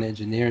 you're going to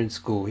engineering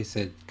school. He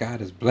said, God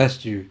has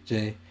blessed you,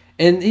 Jay.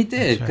 And he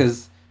did,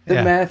 because the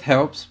math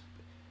helps.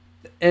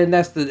 And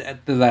that's the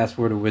last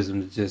word of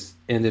wisdom that just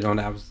ended on.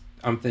 I'm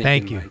thinking,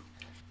 thank you. Like,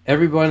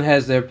 everyone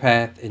has their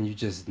path, and you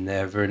just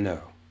never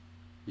know.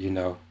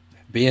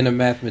 Being a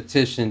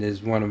mathematician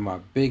is one of my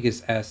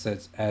biggest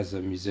assets as a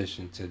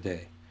musician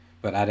today.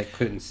 But I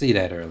couldn't see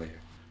that earlier.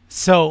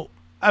 So,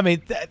 I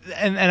mean,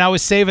 and I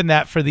was saving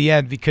that for the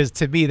end, because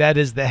to me, that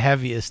is the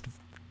heaviest,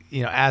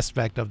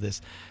 aspect of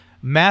this.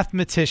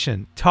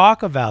 Mathematician,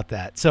 talk about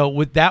that.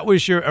 So that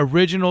was your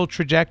original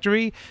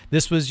trajectory?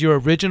 This was your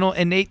original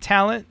innate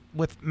talent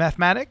with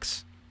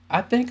mathematics?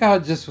 I think I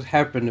just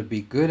happened to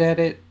be good at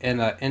it,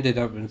 and I ended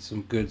up in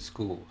some good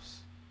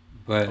schools.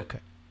 But,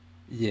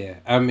 yeah,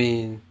 I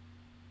mean,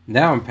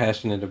 now I'm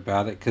passionate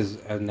about it, because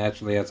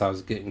naturally as I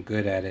was getting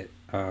good at it.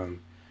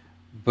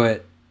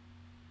 But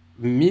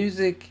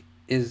music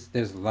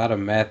there's a lot of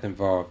math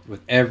involved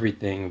with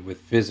everything, with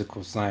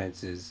physical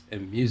sciences,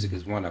 and music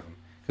is one of them,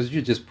 because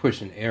you're just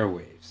pushing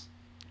airwaves.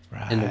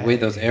 Right. And the way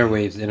those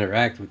airwaves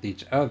interact with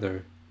each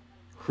other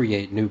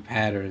create new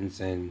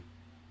patterns, and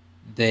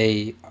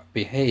they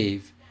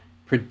behave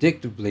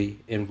predictably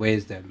in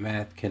ways that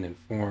math can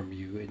inform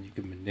you, and you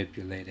can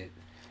manipulate it.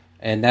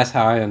 And that's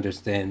how I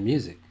understand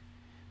music.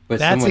 But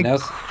that's someone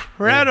else,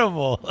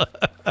 incredible.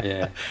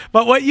 Yeah.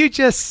 But what you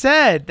just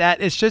said, that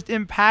it's just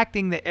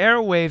impacting the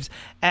airwaves,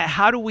 and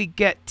how do we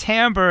get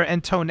timbre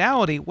and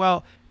tonality?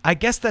 Well, I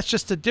guess that's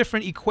just a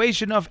different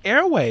equation of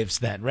airwaves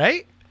then,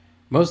 right?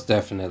 Most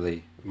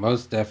definitely.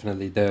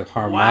 The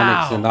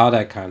harmonics and all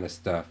that kind of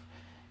stuff.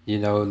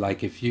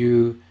 Like if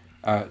you,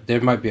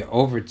 there might be an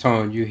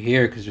overtone you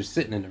hear because you're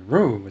sitting in a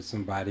room with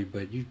somebody,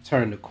 but you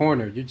turn the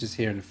corner, you're just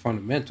hearing the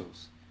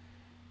fundamentals.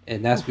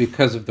 And that's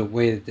because of the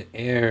way that the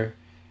air,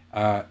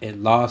 it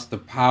lost the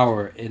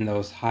power in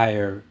those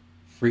higher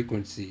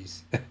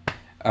frequencies.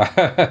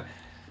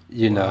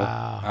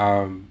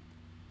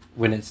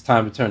 When it's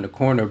time to turn the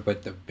corner,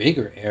 but the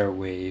bigger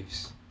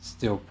airwaves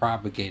still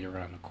propagate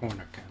around the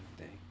corner, kind of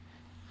thing.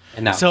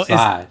 And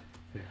outside.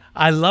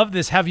 I love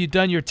this. Have you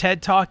done your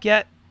TED Talk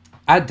yet?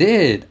 I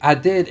did,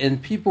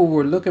 and people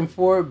were looking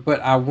for it, but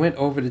I went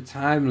over the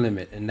time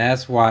limit, and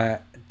that's why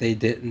they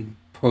didn't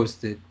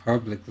post it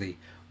publicly.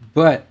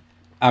 But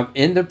I'm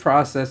in the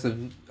process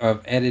of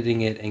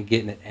editing it and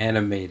getting it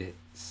animated,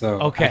 so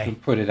I can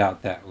put it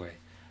out that way.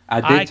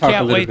 I did talk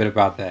a little bit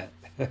about that.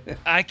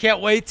 I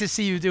can't wait to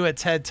see you do a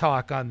TED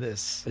Talk on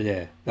this.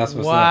 Yeah, that's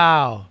what's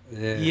up.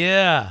 Yeah.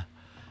 Yeah.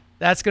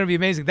 That's going to be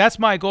amazing. That's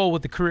my goal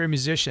with the Career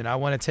Musician. I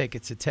want to take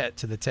it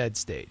to the TED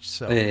stage.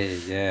 So hey,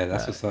 yeah,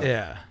 that's what's up.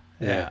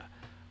 Yeah.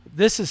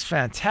 This is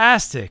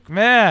fantastic,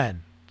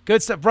 man.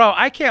 Good stuff, bro.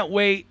 I can't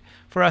wait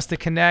for us to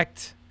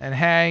connect and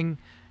hang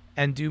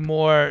and do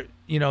more,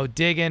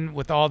 digging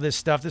with all this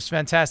stuff. This is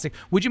fantastic.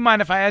 Would you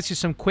mind if I ask you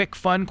some quick,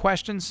 fun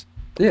questions?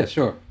 Yeah,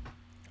 sure.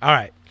 All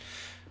right.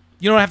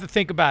 You don't have to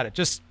think about it.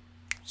 Just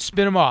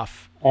spin them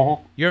off.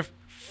 Your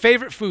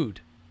favorite food?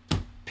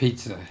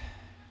 Pizza.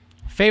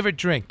 Favorite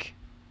drink?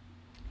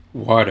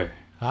 Water.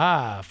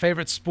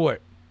 Favorite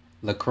sport?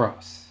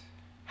 Lacrosse.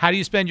 How do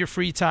you spend your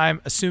free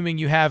time, assuming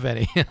you have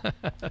any?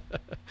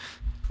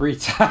 Free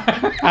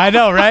time. I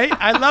know, right?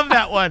 I love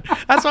that one.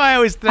 That's why I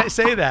always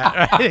say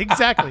that. Right?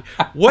 Exactly.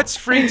 What's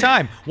free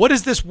time? What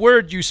is this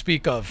word you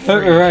speak of?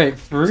 Free. Right,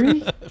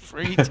 free?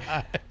 Free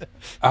time.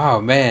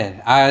 Oh,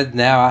 man. I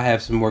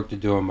have some work to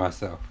do on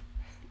myself.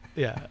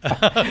 Yeah.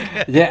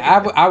 Okay.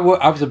 Yeah, I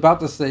was about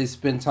to say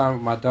spend time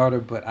with my daughter,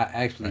 but I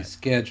actually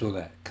schedule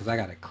that because I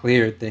got to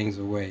clear things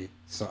away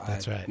so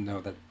I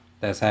know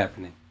that's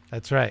happening.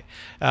 That's right.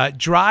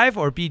 Drive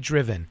or be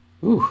driven?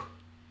 Ooh,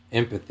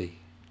 empathy.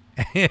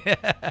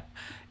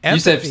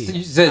 Empathy.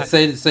 You said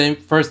say the same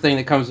first thing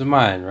that comes to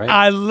mind, right?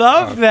 I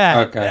love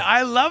that. Okay.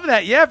 I love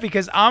that. Yeah,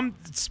 because I'm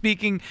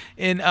speaking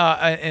in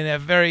a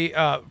very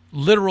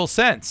literal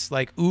sense,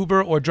 like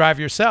Uber or drive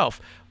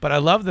yourself. But I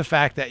love the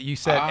fact that you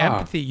said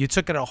empathy. You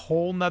took it a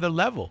whole nother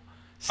level.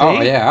 See?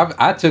 Oh yeah,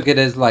 I took it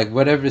as like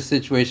whatever the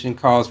situation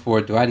calls for.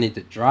 Do I need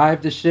to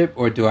drive the ship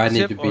or do I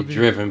need to be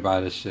driven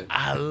by the ship?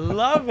 I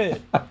love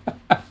it.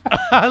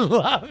 I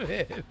love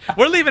it.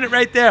 We're leaving it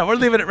right there.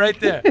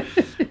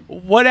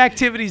 What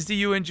activities do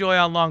you enjoy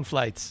on long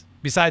flights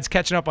besides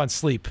catching up on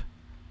sleep?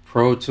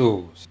 Pro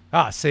Tools.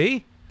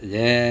 See?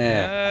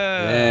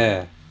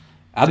 Yeah.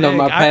 I know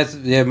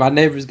my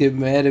neighbors get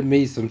mad at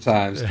me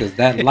sometimes because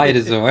that light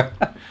is on.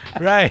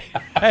 Right.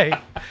 Hey,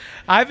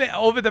 I've been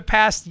over the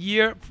past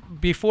year,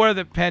 before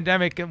the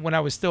pandemic, and when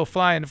I was still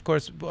flying, of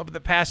course, over the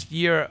past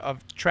year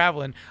of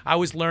traveling, I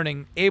was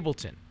learning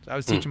Ableton. I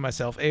was teaching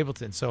myself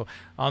Ableton. So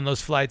on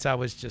those flights, I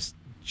was just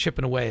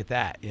chipping away at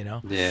that,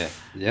 Yeah.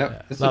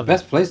 Yep. It's the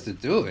best place to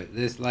do it.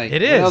 It's like,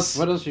 it is.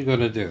 What else you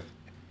going to do?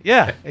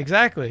 Yeah,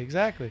 exactly.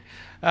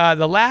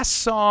 The last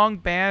song,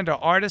 band, or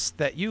artist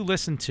that you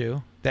listened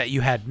to that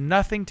you had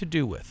nothing to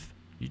do with,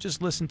 you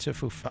just listened to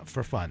for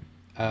fun.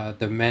 The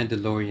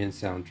Mandalorian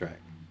soundtrack.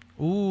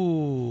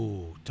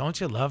 Ooh, don't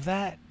you love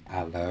that?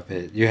 I love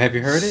it. Have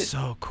you heard it?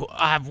 So cool.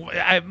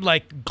 I'm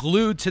like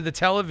glued to the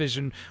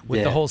television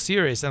with the whole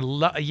series.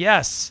 And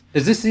yes.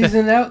 Is this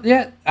season out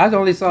yet? I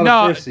only saw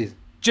the first season.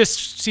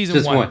 Just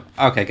season one.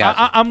 Okay,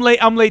 gotcha. I'm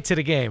late to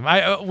the game.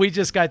 We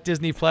just got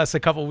Disney Plus a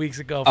couple weeks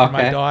ago for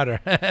my daughter.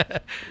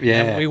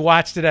 Yeah. And we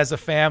watched it as a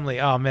family.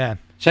 Oh man.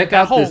 Check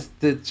out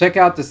the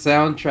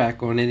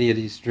soundtrack on any of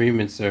these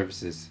streaming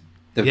services.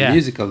 The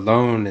music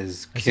alone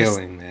is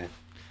killing, man.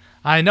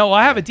 I know.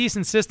 I have a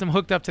decent system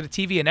hooked up to the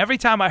TV, and every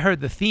time I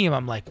heard the theme,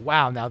 I'm like,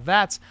 wow, now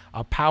that's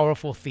a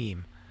powerful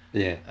theme.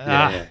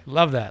 Yeah.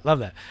 Love that. All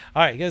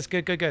right,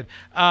 good.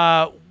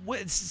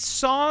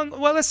 Song,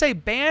 well, let's say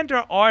band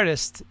or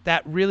artist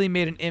that really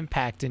made an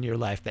impact in your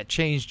life, that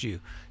changed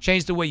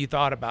the way you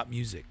thought about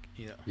music.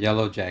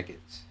 Yellow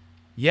Jackets.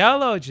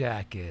 Yellow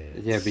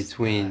Jackets. Yeah,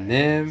 between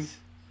them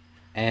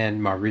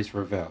and Maurice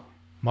Ravel.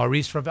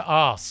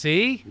 Oh,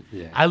 see?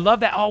 Yeah. I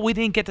love that. Oh, we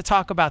didn't get to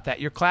talk about that.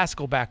 Your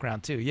classical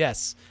background, too.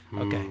 Yes.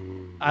 Okay.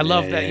 I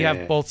love that you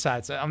have both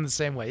sides. I'm the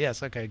same way.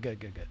 Yes. Okay, good.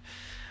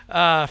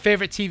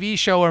 Favorite TV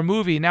show or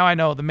movie? Now I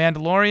know The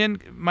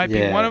Mandalorian might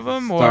be one of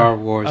them. Star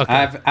Wars.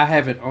 Okay. I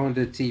haven't owned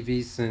a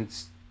TV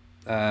since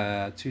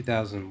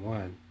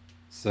 2001.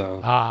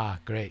 So.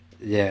 Great.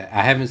 Yeah,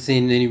 I haven't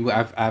seen any.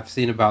 I've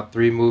seen about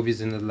 3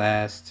 movies in the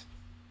last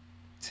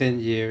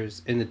 10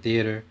 years in the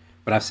theater,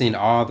 but I've seen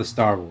all the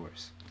Star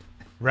Wars.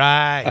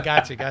 Right.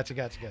 Gotcha.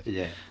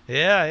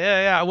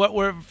 Yeah.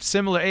 We're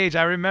similar age.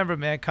 I remember,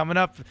 man, coming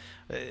up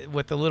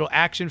with the little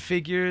action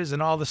figures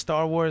and all the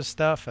Star Wars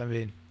stuff. I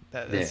mean,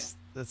 that's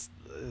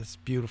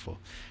beautiful.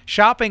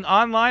 Shopping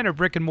online or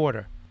brick and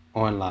mortar?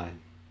 Online.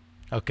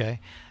 Okay.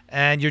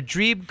 And your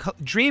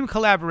dream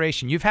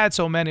collaboration. You've had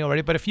so many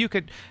already, but if you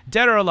could,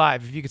 dead or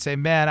alive, if you could say,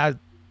 man,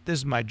 this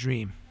is my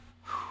dream.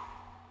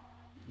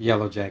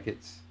 Yellow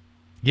Jackets.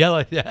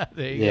 Yeah,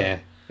 there you go.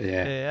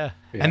 Yeah.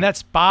 And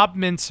that's Bob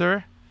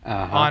Mintzer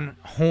on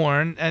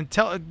horn. And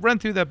run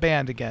through the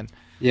band again.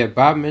 Yeah,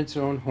 Bob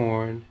Mintzer on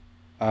horn,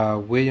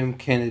 William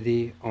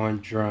Kennedy on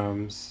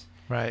drums,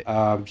 right?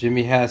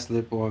 Jimmy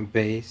Haslip on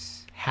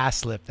bass.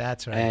 Haslip,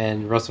 that's right.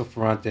 And Russell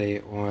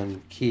Ferrante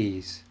on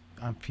keys.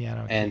 On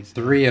piano and keys.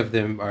 3 of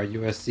them are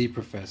USC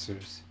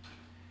professors.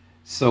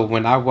 So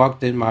when I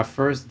walked in my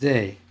first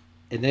day,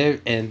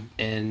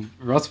 and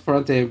Russ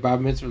Ferrante and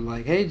Bob Mitchell were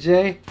like, "Hey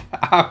Jay,"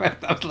 I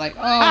was like,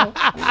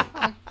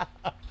 "Oh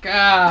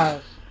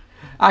God,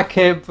 I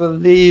can't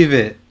believe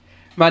it."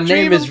 My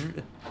name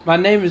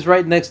is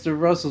right next to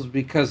Russell's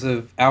because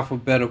of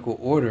alphabetical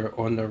order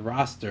on the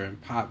roster in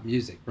pop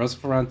music. Russ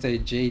Ferrante,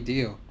 Jay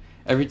Deal.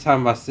 Every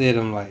time I see it,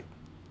 I'm like,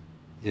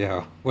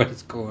 "Yo, what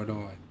is going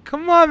on?"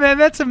 Come on, man.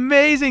 That's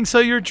amazing. So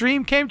your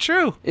dream came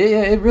true.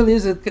 Yeah, it really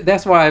is.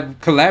 That's why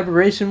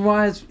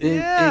collaboration-wise,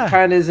 it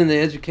kind of is in the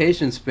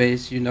education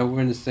space. We're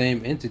in the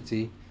same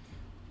entity.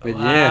 But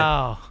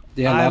wow.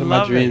 A lot of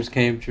my dreams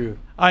came true.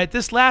 All right,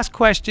 this last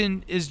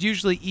question is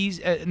usually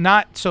easy,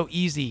 not so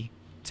easy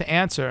to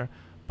answer,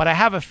 but I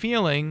have a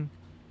feeling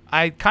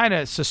I kind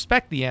of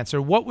suspect the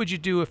answer. What would you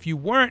do if you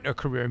weren't a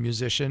career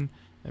musician?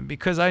 And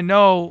because I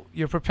know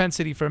your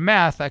propensity for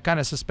math, I kind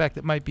of suspect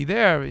it might be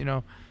there,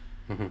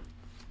 Mm-hmm.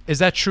 Is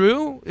that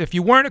true? If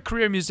you weren't a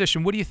career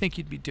musician, what do you think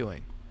you'd be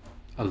doing?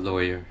 A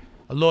lawyer.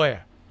 A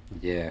lawyer.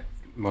 Yeah,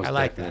 most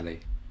definitely.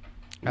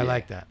 I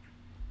like that.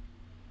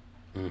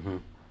 Mm-hmm.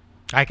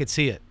 I could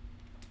see it.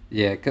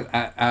 Yeah, because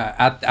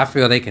I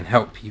feel they can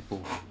help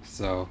people.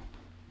 So.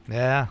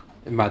 Yeah.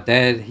 And my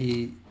dad,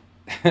 he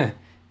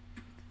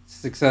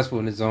successful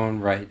in his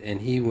own right,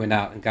 and he went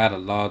out and got a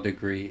law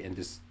degree and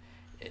just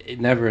it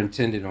never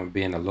intended on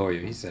being a lawyer.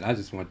 He said, "I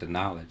just want the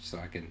knowledge so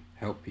I can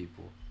help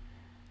people."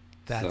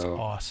 That's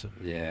awesome.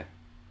 Yeah.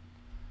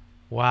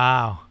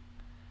 Wow.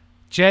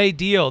 Jay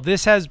Deal,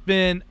 this has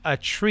been a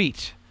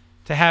treat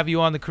to have you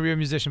on the Career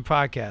Musician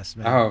Podcast,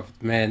 man. Oh,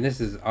 man,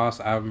 this is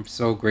awesome. I'm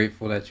so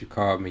grateful that you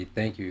called me.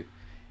 Thank you.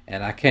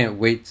 And I can't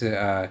wait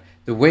to,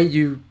 the way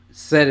you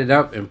set it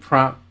up and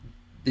prompt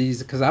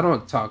these, because I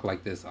don't talk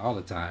like this all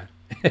the time.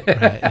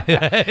 Right.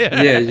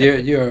 Yeah,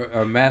 you're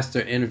a master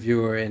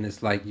interviewer, and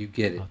it's like you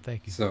get it. Oh,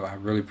 thank you. So I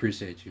really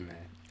appreciate you, man.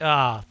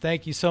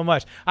 Thank you so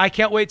much. I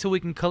can't wait till we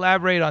can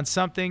collaborate on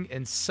something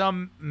in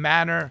some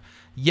manner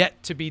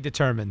yet to be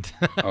determined.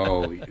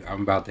 Oh,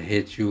 I'm about to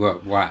hit you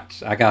up.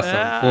 Watch. I got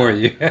something for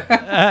you.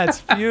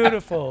 That's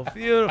beautiful.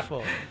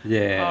 Beautiful.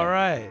 Yeah. All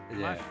right. Yeah.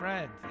 My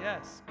friend.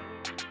 Yes.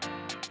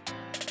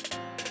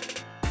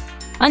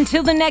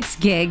 Until the next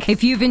gig,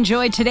 if you've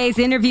enjoyed today's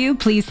interview,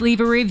 please leave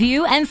a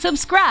review and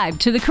subscribe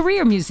to the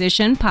Career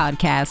Musician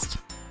Podcast.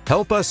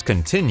 Help us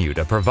continue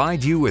to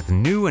provide you with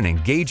new and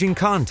engaging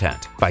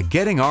content by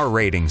getting our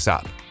ratings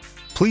up.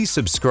 Please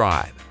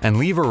subscribe and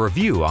leave a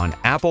review on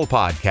Apple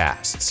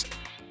Podcasts.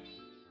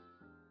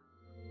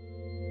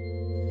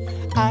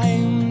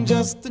 I'm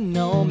just a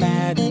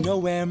nomad,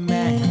 nowhere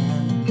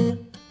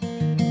man,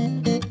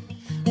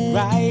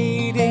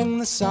 writing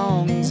the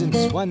songs in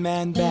this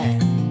one-man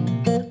band.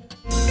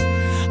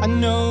 A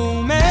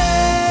nomad,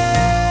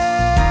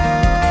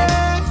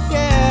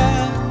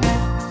 yeah,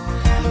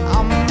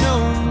 I'm a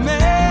nomad,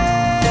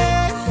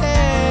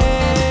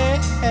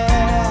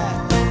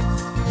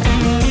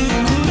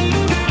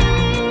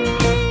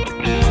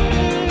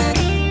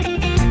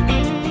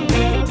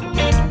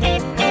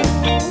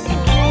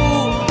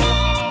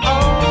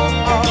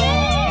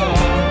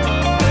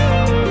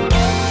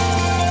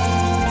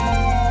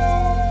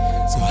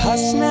 So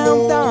hush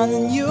now,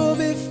 darling, you'll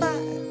be fine.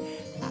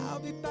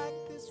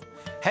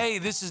 Hey,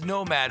 this is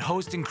Nomad,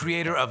 host and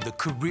creator of the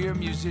Career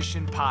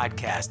Musician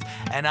Podcast,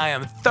 and I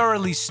am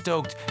thoroughly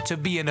stoked to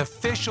be an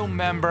official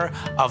member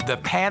of the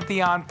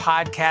Pantheon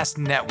Podcast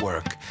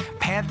Network.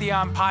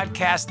 Pantheon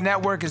Podcast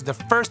Network is the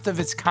first of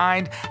its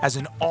kind as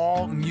an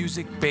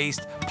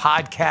all-music-based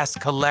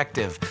podcast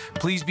collective.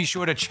 Please be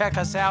sure to check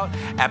us out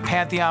at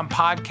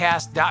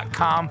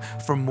pantheonpodcast.com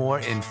for more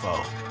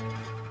info.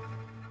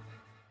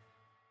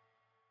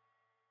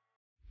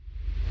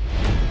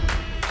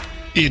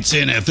 It's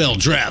NFL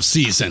draft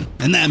season,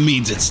 and that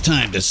means it's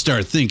time to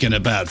start thinking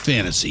about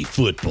fantasy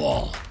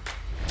football.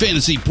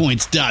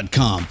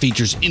 FantasyPoints.com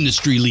features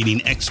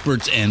industry-leading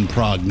experts and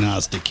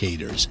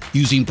prognosticators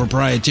using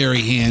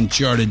proprietary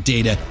hand-charted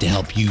data to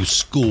help you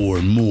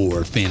score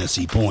more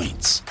fantasy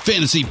points.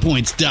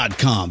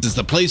 FantasyPoints.com is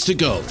the place to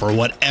go for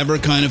whatever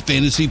kind of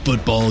fantasy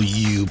football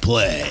you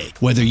play.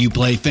 Whether you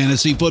play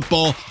fantasy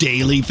football,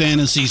 daily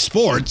fantasy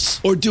sports,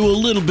 or do a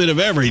little bit of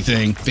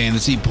everything,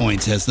 Fantasy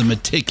Points has the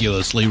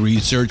meticulously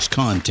researched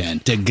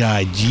content to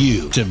guide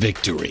you to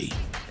victory.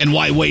 And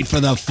why wait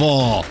for the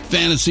fall?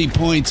 Fantasy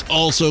Points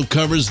also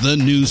covers the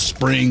new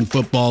spring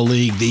football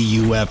league, the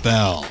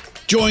UFL.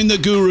 Join the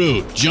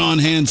guru, John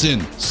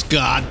Hansen,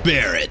 Scott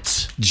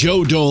Barrett,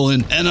 Joe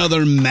Dolan, and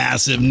other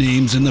massive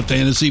names in the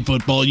fantasy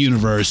football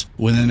universe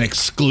with an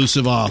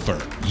exclusive offer.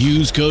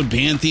 Use code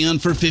Pantheon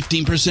for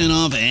 15%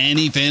 off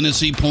any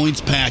Fantasy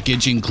Points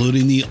package,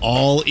 including the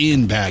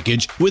all-in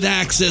package, with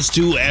access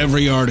to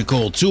every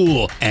article,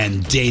 tool,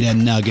 and data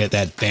nugget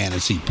that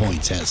Fantasy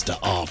Points has to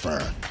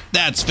offer.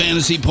 That's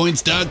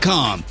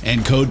FantasyPoints.com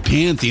and code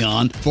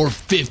Pantheon for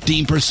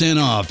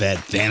 15% off at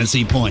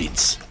Fantasy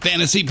Points.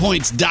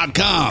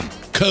 FantasyPoints.com,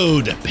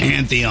 code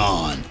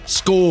Pantheon.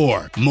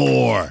 Score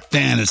more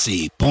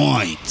fantasy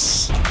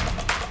points.